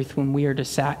subjective truth when we are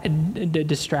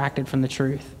distracted from the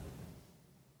truth.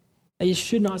 It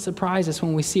should not surprise us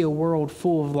when we see a world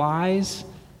full of lies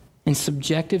and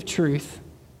subjective truth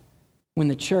when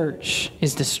the church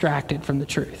is distracted from the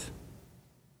truth.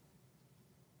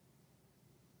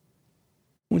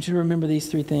 I want you to remember these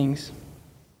three things.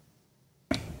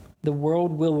 The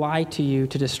world will lie to you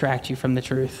to distract you from the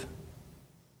truth.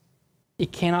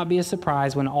 It cannot be a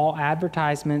surprise when all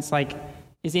advertisements,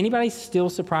 is anybody still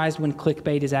surprised when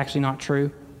clickbait is actually not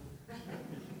true?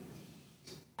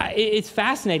 It's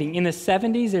fascinating. In the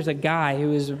 70s, there's a guy who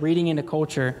was reading into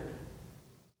culture,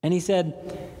 and he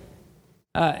said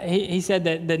he said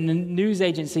that the news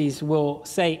agencies will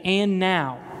say, "and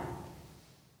now,"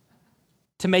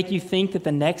 to make you think that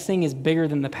the next thing is bigger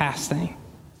than the past thing.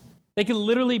 They could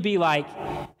literally be like,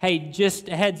 "Hey, just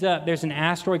a heads up, there's an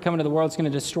asteroid coming to the world. It's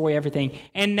going to destroy everything.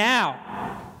 And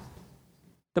now,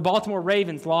 the Baltimore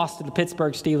Ravens lost to the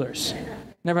Pittsburgh Steelers."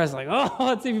 And everybody's like,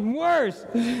 "Oh, it's even worse."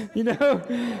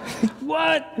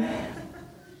 What?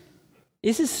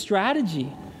 This is strategy.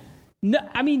 No,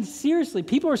 I mean, seriously,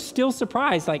 people are still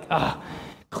surprised.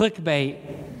 Clickbait.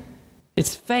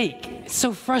 It's fake. It's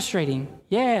so frustrating.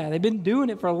 Yeah, they've been doing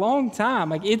it for a long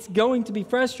time. It's going to be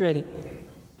frustrating.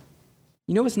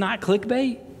 You know what's not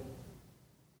clickbait?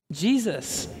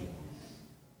 Jesus.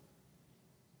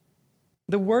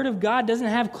 The Word of God doesn't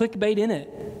have clickbait in it.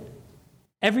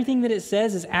 Everything that it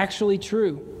says is actually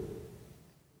true.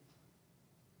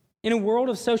 In a world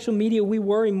of social media, we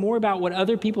worry more about what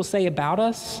other people say about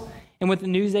us and what the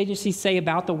news agencies say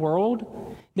about the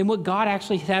world than what God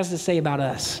actually has to say about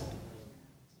us.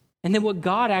 And then what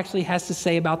God actually has to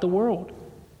say about the world.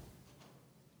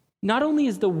 Not only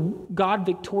is the God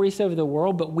victorious over the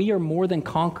world, but we are more than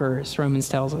conquerors, Romans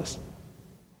tells us.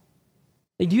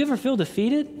 Do you ever feel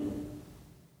defeated?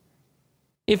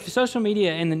 If social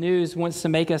media and the news wants to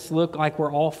make us look like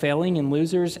we're all failing and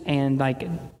losers and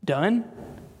done,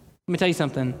 let me tell you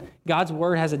something. God's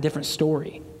word has a different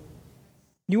story.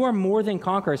 You are more than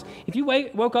conquerors. If you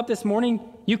woke up this morning,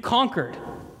 you conquered.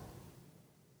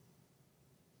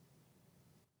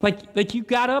 Like you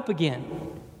got up again.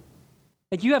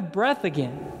 Like you have breath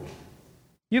again.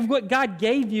 You have what God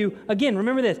gave you. Again,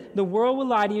 remember this. The world will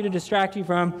lie to you to distract you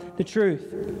from the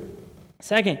truth.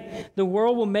 Second, the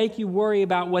world will make you worry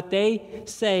about what they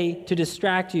say to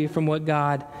distract you from what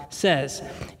God says.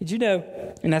 Did you know,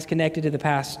 and that's connected to the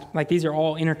past, these are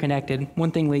all interconnected.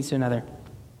 One thing leads to another.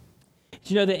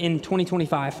 Did you know that in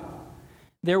 2025,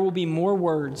 there will be more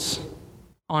words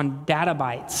on data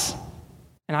bytes?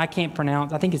 And I can't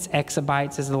pronounce, I think it's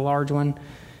exabytes is the large one.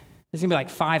 There's going to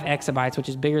be 5 exabytes, which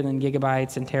is bigger than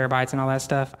gigabytes and terabytes and all that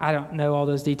stuff. I don't know all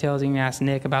those details. You can ask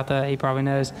Nick about that. He probably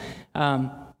knows.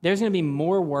 There's going to be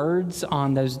more words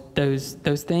on those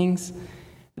things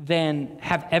than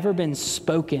have ever been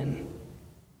spoken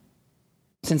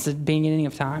since the beginning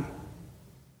of time.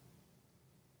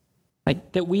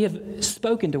 That we have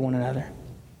spoken to one another.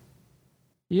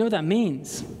 You know what that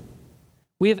means?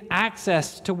 We have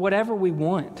access to whatever we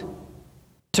want,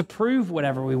 to prove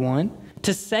whatever we want,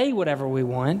 to say whatever we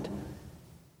want,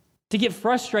 to get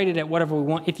frustrated at whatever we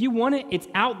want. If you want it, it's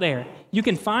out there. You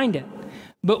can find it.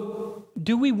 But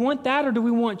do we want that or do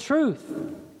we want truth?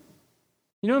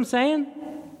 You know what I'm saying?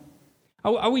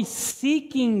 Are we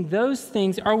seeking those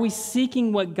things? Are we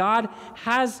seeking what God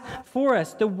has for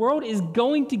us? The world is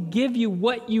going to give you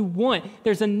what you want.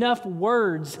 There's enough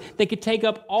words that could take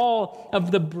up all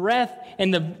of the breath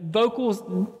and the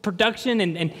vocal production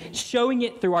and showing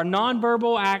it through our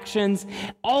nonverbal actions.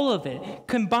 All of it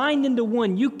combined into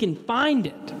one. You can find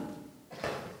it.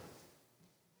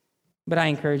 But I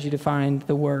encourage you to find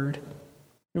the Word.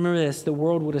 Remember this, the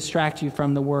world will distract you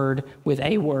from the word with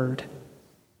a word.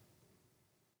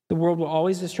 The world will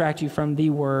always distract you from the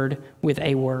word with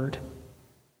a word.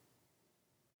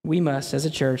 We must, as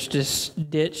a church, just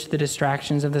ditch the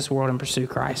distractions of this world and pursue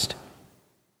Christ.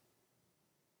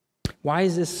 Why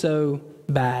is this so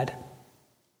bad?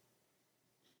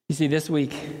 You see, this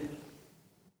week,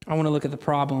 I want to look at the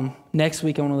problem. Next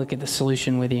week, I want to look at the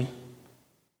solution with you.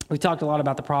 We talked a lot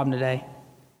about the problem today,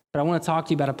 but I want to talk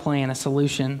to you about a plan, a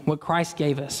solution, what Christ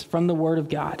gave us from the Word of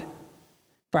God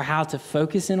for how to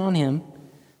focus in on Him,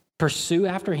 pursue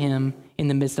after Him in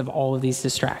the midst of all of these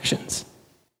distractions.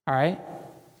 All right?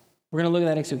 We're going to look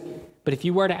at that next week. But if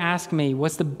you were to ask me,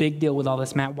 what's the big deal with all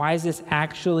this, Matt? Why is this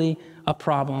actually a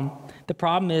problem? The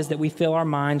problem is that we fill our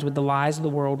minds with the lies of the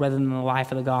world rather than the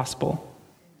life of the gospel.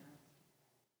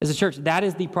 As a church, that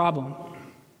is the problem.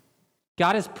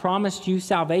 God has promised you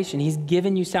salvation. He's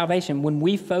given you salvation. When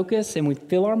we focus and we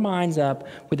fill our minds up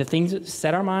with the things that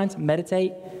set our minds,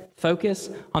 meditate, focus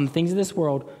on the things of this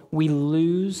world, we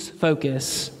lose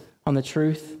focus on the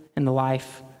truth and the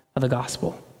life of the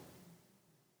gospel.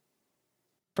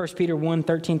 1 Peter 1,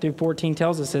 13 through 14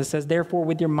 tells us this. It says, therefore,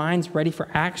 with your minds ready for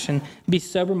action, be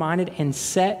sober-minded and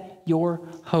set your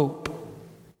hope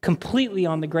completely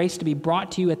on the grace to be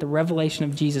brought to you at the revelation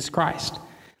of Jesus Christ.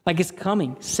 Like it's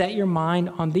coming. Set your mind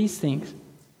on these things.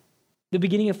 The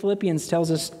beginning of Philippians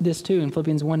tells us this too, in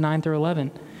Philippians 1, 9 through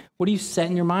 11. What are you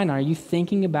setting your mind on? Are you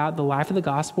thinking about the life of the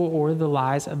gospel or the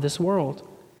lies of this world?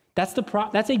 That's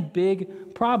a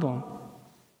big problem.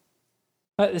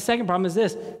 The second problem is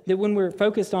this, that when we're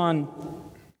focused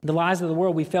on the lies of the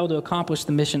world, we fail to accomplish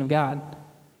the mission of God.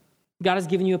 God has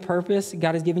given you a purpose.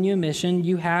 God has given you a mission.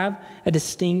 You have a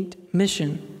distinct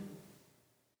mission.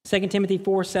 2 Timothy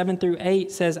 4, 7 through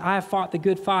 8 says, I have fought the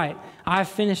good fight. I have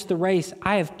finished the race.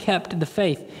 I have kept the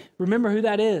faith. Remember who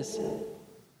that is.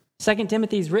 2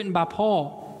 Timothy is written by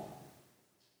Paul.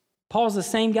 Paul's the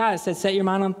same guy that said, set your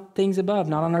mind on things above,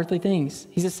 not on earthly things.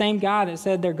 He's the same guy that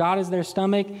said their God is their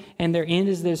stomach and their end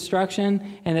is their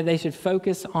destruction, and that they should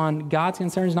focus on God's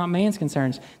concerns, not man's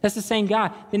concerns. That's the same guy.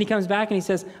 Then he comes back and he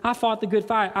says, I fought the good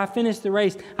fight. I finished the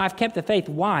race. I've kept the faith.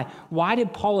 Why? Why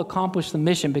did Paul accomplish the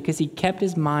mission? Because he kept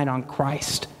his mind on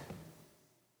Christ.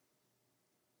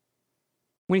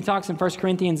 When he talks in 1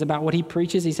 Corinthians about what he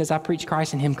preaches, he says, I preach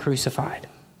Christ and Him crucified.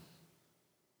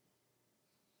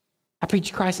 I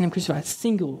preach Christ and Him crucified.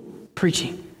 Single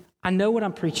preaching. I know what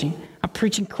I'm preaching. I'm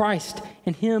preaching Christ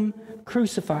and Him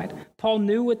crucified. Paul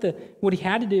knew what he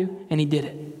had to do, and he did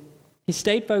it. He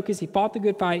stayed focused. He fought the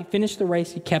good fight. He finished the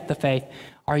race. He kept the faith.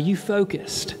 Are you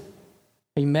focused?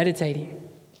 Are you meditating?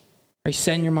 Are you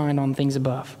setting your mind on things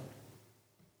above?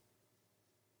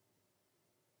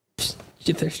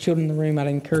 If there's children in the room, I'd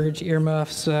encourage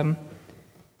earmuffs. But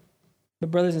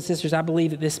brothers and sisters, I believe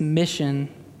that this mission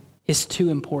is too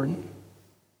important.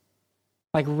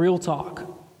 Like real talk.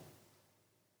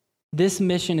 This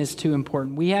mission is too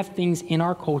important. We have things in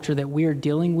our culture that we are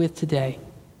dealing with today.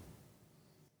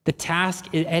 The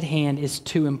task at hand is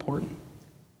too important.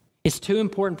 It's too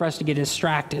important for us to get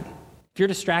distracted. If you're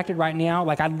distracted right now,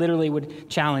 like I literally would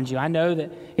challenge you. I know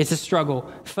that it's a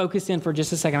struggle. Focus in for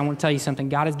just a second. I want to tell you something.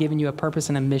 God has given you a purpose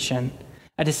and a mission.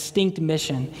 A distinct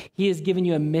mission. He has given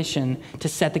you a mission to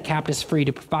set the captives free,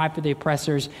 to provide for the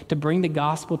oppressors, to bring the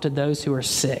gospel to those who are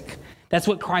sick. That's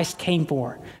what Christ came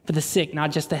for the sick,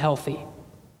 not just the healthy.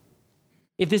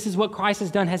 If this is what Christ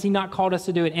has done, has He not called us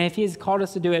to do it? And if He has called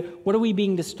us to do it, what are we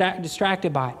being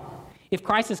distracted by? If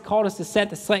Christ has called us to set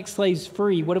the sex slaves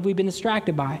free, what have we been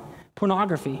distracted by?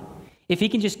 Pornography. If He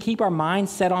can just keep our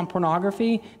minds set on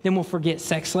pornography, then we'll forget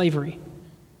sex slavery.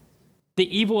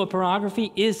 The evil of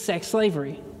pornography is sex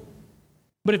slavery.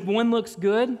 But if one looks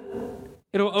good,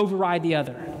 it'll override the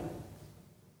other.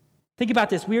 Think about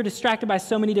this. We are distracted by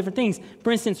so many different things.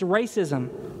 For instance, racism.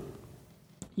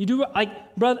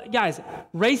 Guys,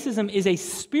 racism is a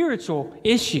spiritual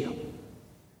issue.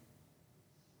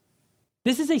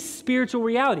 This is a spiritual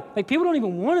reality. Like, people don't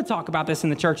even want to talk about this in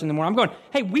the church anymore. I'm going,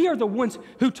 hey, we are the ones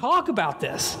who talk about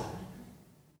this.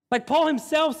 Like Paul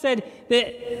himself said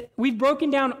that we've broken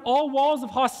down all walls of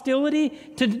hostility,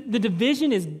 to the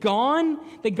division is gone,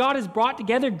 that God has brought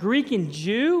together Greek and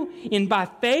Jew, and by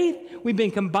faith we've been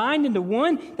combined into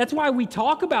one. That's why we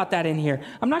talk about that in here.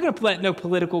 I'm not going to let no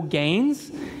political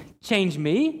gains change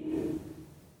me.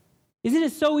 Isn't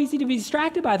it so easy to be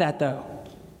distracted by that though?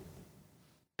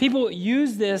 People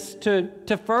use this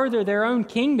to further their own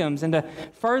kingdoms and to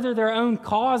further their own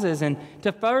causes and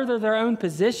to further their own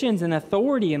positions and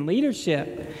authority and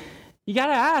leadership. You got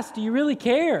to ask, do you really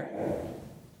care?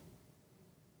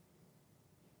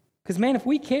 Because man, if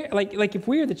we care, like if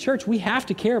we are the church, we have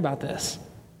to care about this.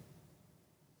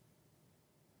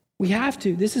 We have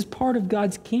to. This is part of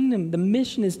God's kingdom. The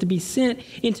mission is to be sent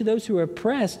into those who are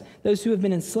oppressed, those who have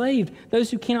been enslaved, those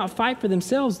who cannot fight for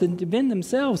themselves, to defend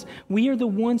themselves. We are the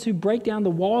ones who break down the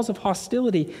walls of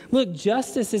hostility. Look,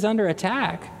 justice is under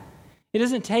attack. It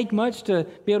doesn't take much to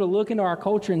be able to look into our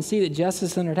culture and see that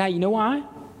justice is under attack. You know why?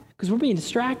 Because we're being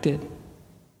distracted.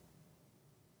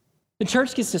 The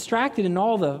church gets distracted in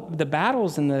all the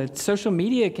battles and the social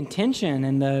media contention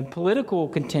and the political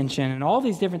contention and all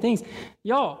these different things.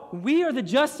 Y'all, we are the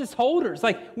justice holders.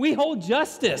 Like, we hold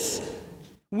justice.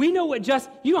 We know what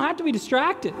you don't have to be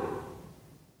distracted.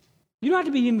 You don't have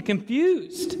to be even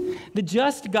confused. The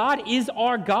just God is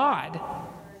our God.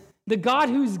 The God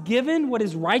who's given what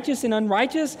is righteous and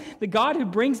unrighteous, the God who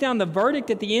brings down the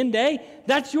verdict at the end day,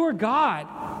 that's your God.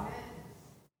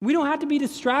 We don't have to be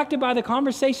distracted by the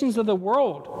conversations of the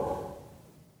world.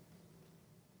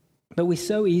 But we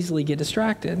so easily get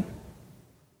distracted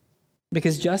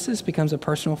because justice becomes a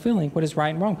personal feeling. What is right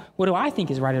and wrong? What do I think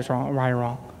is right or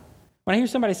wrong? When I hear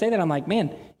somebody say that, I'm like,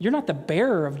 man, you're not the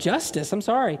bearer of justice. I'm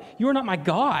sorry. You are not my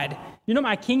God. You're not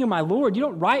my King and my Lord. You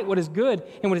don't write what is good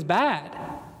and what is bad.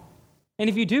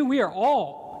 And if you do, we are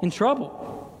all in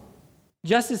trouble.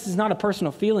 Justice is not a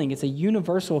personal feeling. It's a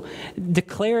universal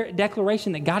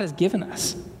declaration that God has given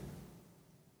us.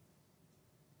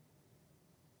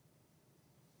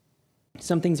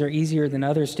 Some things are easier than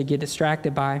others to get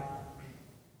distracted by.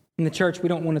 In the church, we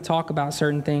don't want to talk about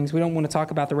certain things. We don't want to talk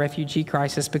about the refugee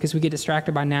crisis because we get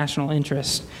distracted by national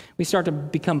interest. We start to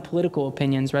become political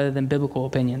opinions rather than biblical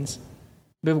opinions,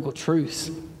 biblical truths,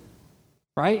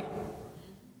 right?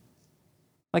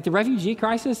 Like the refugee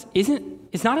crisis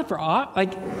it's not up for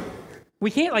like,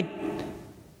 we can't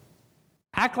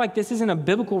act like this isn't a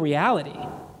biblical reality.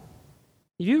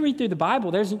 If you read through the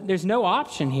Bible, there's no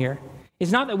option here.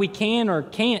 It's not that we can or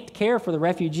can't care for the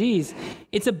refugees.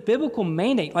 It's a biblical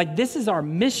mandate. Like, this is our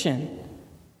mission.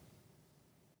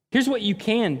 Here's what you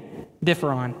can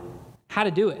differ on: how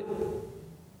to do it.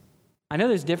 I know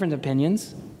there's different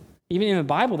opinions. Even in the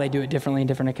Bible, they do it differently in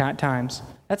different times.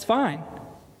 That's fine.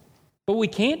 But what we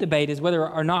can't debate is whether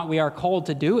or not we are called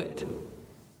to do it.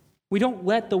 We don't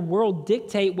let the world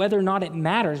dictate whether or not it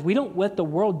matters. We don't let the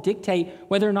world dictate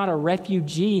whether or not a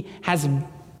refugee has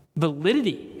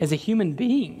validity as a human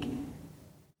being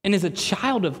and as a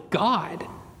child of God.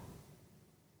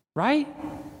 Right?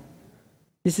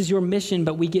 This is your mission,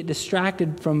 but we get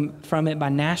distracted from it by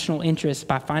national interests,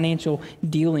 by financial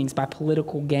dealings, by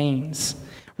political gains.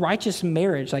 Righteous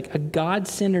marriage, like a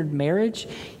God-centered marriage,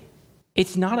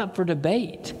 it's not up for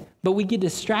debate, but we get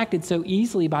distracted so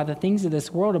easily by the things of this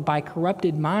world, or by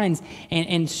corrupted minds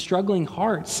and struggling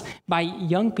hearts, by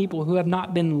young people who have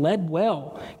not been led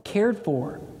well, cared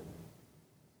for.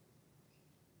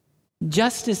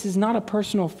 Justice is not a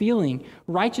personal feeling.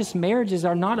 Righteous marriages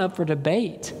are not up for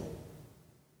debate.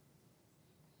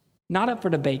 Not up for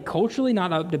debate culturally,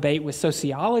 not up for debate with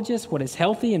sociologists, what is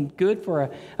healthy and good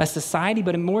for a society,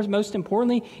 but most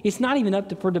importantly, it's not even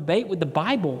up for debate with the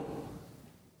Bible.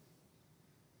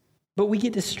 But we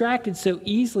get distracted so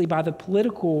easily by the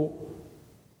political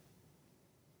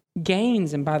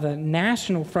gains and by the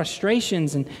national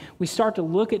frustrations, and we start to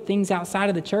look at things outside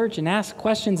of the church and ask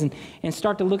questions and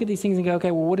start to look at these things and go,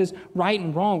 okay, well, what is right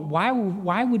and wrong?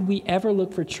 Why would we ever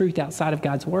look for truth outside of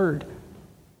God's word?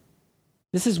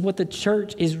 This is what the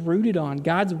church is rooted on.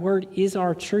 God's word is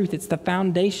our truth. It's the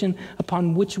foundation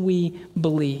upon which we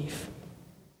believe.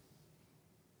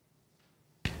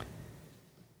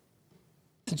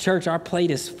 The church, our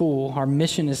plate is full, our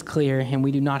mission is clear, and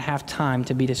we do not have time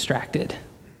to be distracted.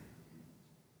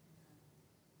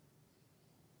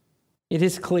 It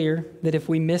is clear that if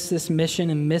we miss this mission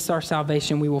and miss our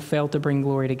salvation, we will fail to bring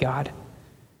glory to God.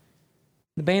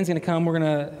 The band's going to come. We're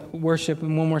going to worship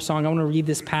in one more song. I want to read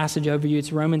this passage over you.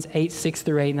 It's Romans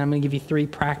 8:6-8, and I'm going to give you 3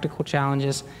 practical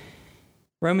challenges.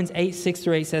 Romans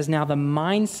 8:6-8 says, "Now the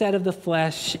mindset of the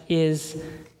flesh is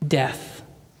death."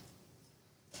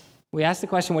 We ask the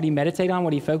question, what do you meditate on?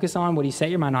 What do you focus on? What do you set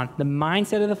your mind on? The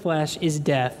mindset of the flesh is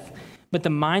death, but the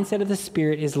mindset of the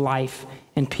Spirit is life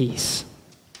and peace.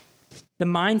 The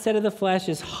mindset of the flesh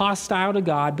is hostile to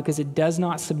God because it does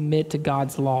not submit to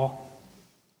God's law.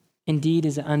 Indeed,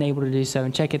 is unable to do so.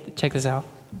 And check this out.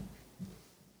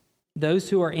 Those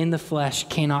who are in the flesh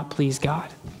cannot please God.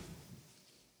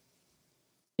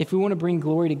 If we want to bring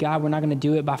glory to God, we're not going to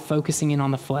do it by focusing in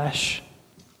on the flesh.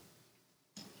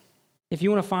 If you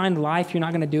want to find life, you're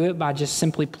not going to do it by just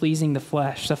simply pleasing the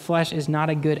flesh. The flesh is not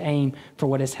a good aim for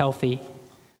what is healthy.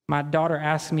 My daughter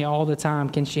asks me all the time,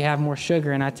 can she have more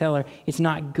sugar? And I tell her, it's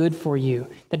not good for you.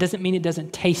 That doesn't mean it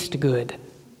doesn't taste good.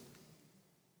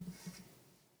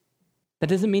 That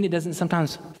doesn't mean it doesn't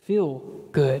sometimes feel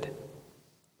good.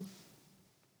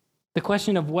 The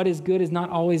question of what is good is not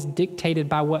always dictated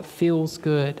by what feels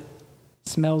good,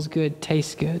 smells good,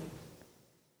 tastes good.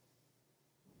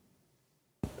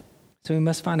 So we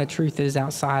must find a truth that is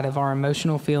outside of our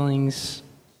emotional feelings,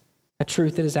 a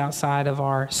truth that is outside of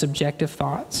our subjective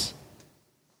thoughts.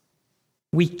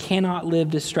 We cannot live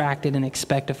distracted and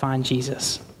expect to find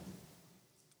Jesus.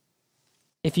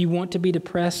 If you want to be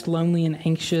depressed, lonely, and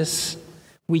anxious,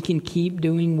 we can keep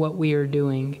doing what we are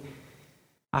doing.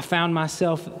 I found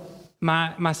myself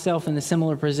in a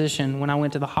similar position when I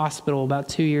went to the hospital about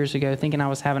 2 years ago, thinking I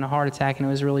was having a heart attack, and it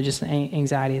was really just an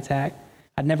anxiety attack.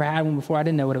 I'd never had one before. I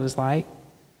didn't know what it was like.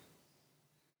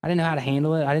 I didn't know how to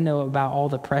handle it. I didn't know about all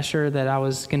the pressure that I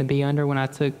was going to be under when I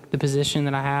took the position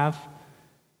that I have.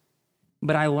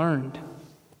 But I learned.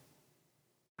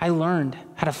 I learned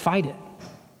how to fight it.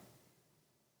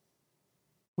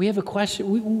 We have a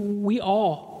question. We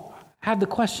all have the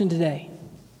question today.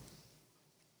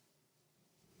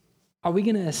 Are we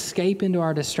going to escape into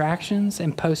our distractions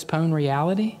and postpone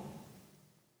reality?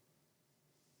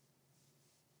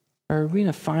 Or are we going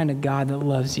to find a God that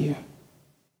loves you,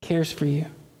 cares for you,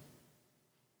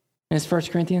 and as 1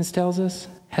 Corinthians tells us,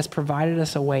 has provided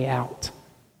us a way out?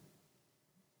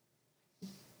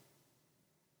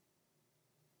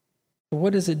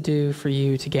 What does it do for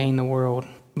you to gain the world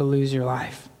but lose your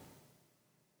life?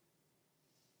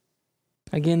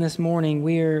 Again, this morning,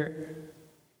 we're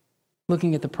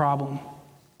looking at the problem.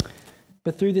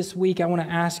 But through this week, I want to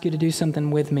ask you to do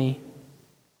something with me.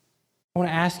 I want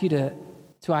to ask you to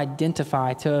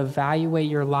identify, to evaluate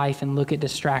your life and look at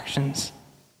distractions.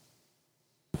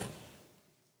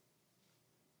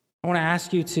 I want to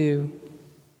ask you to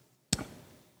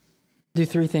do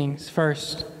 3 things.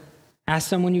 First, ask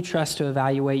someone you trust to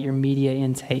evaluate your media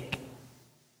intake.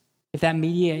 If that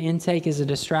media intake is a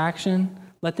distraction,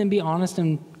 let them be honest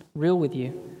and real with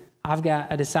you. I've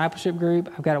got a discipleship group.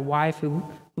 I've got a wife who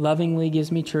lovingly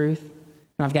gives me truth.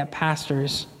 And I've got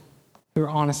pastors who are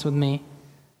honest with me.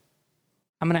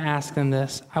 I'm going to ask them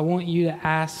this. I want you to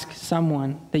ask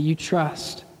someone that you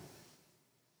trust,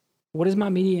 what does my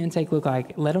media intake look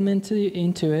like? Let them into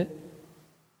it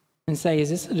and say, is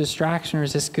this a distraction or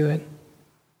is this good?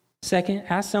 Second,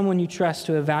 ask someone you trust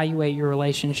to evaluate your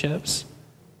relationships.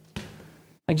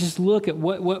 Like, just look at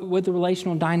what the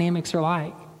relational dynamics are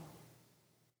like.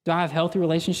 Do I have healthy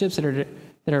relationships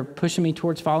that are pushing me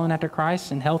towards following after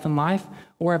Christ and health and life?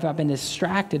 Or have I been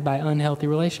distracted by unhealthy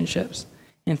relationships?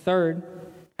 And third,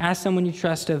 ask someone you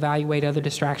trust to evaluate other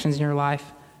distractions in your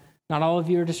life. Not all of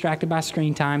you are distracted by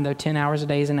screen time, though 10 hours a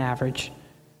day is an average.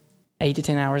 8 to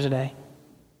 10 hours a day.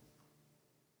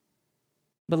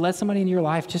 But let somebody in your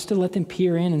life, just to let them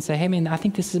peer in and say, hey man, I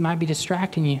think this might be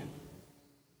distracting you.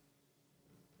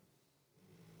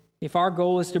 If our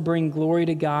goal is to bring glory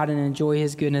to God and enjoy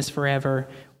His goodness forever,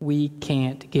 we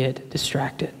can't get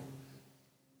distracted.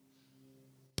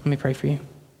 Let me pray for you.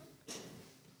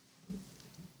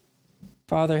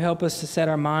 Father, help us to set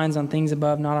our minds on things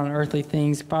above, not on earthly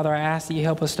things. Father, I ask that you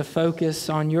help us to focus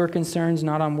on your concerns,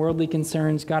 not on worldly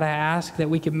concerns. God, I ask that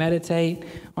we could meditate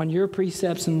on your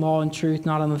precepts and law and truth,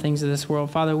 not on the things of this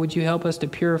world. Father, would you help us to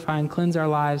purify and cleanse our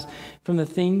lives from the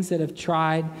things that have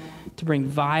tried to bring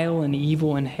vile and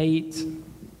evil and hate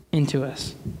into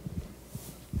us.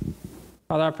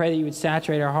 Father, I pray that you would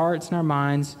saturate our hearts and our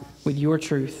minds with your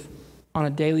truth on a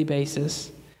daily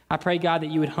basis. I pray, God, that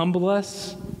you would humble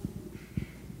us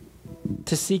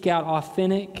to seek out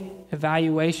authentic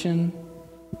evaluation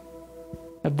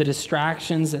of the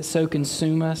distractions that so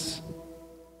consume us.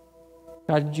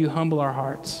 God, would you humble our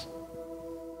hearts?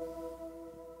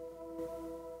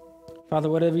 Father,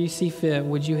 whatever you see fit,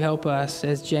 would you help us,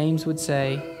 as James would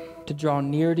say, to draw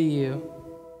near to you?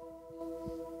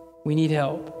 We need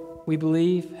help. We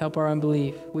believe, help our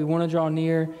unbelief. We want to draw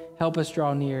near, help us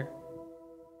draw near.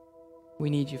 We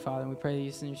need you, Father, and we pray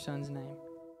this in your Son's name.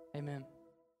 Amen.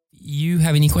 You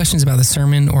have any questions about the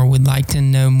sermon or would like to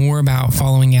know more about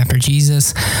following after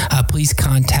Jesus, please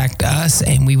contact us,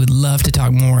 and we would love to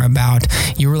talk more about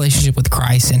your relationship with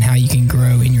Christ and how you can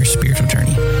grow in your spiritual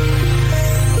journey.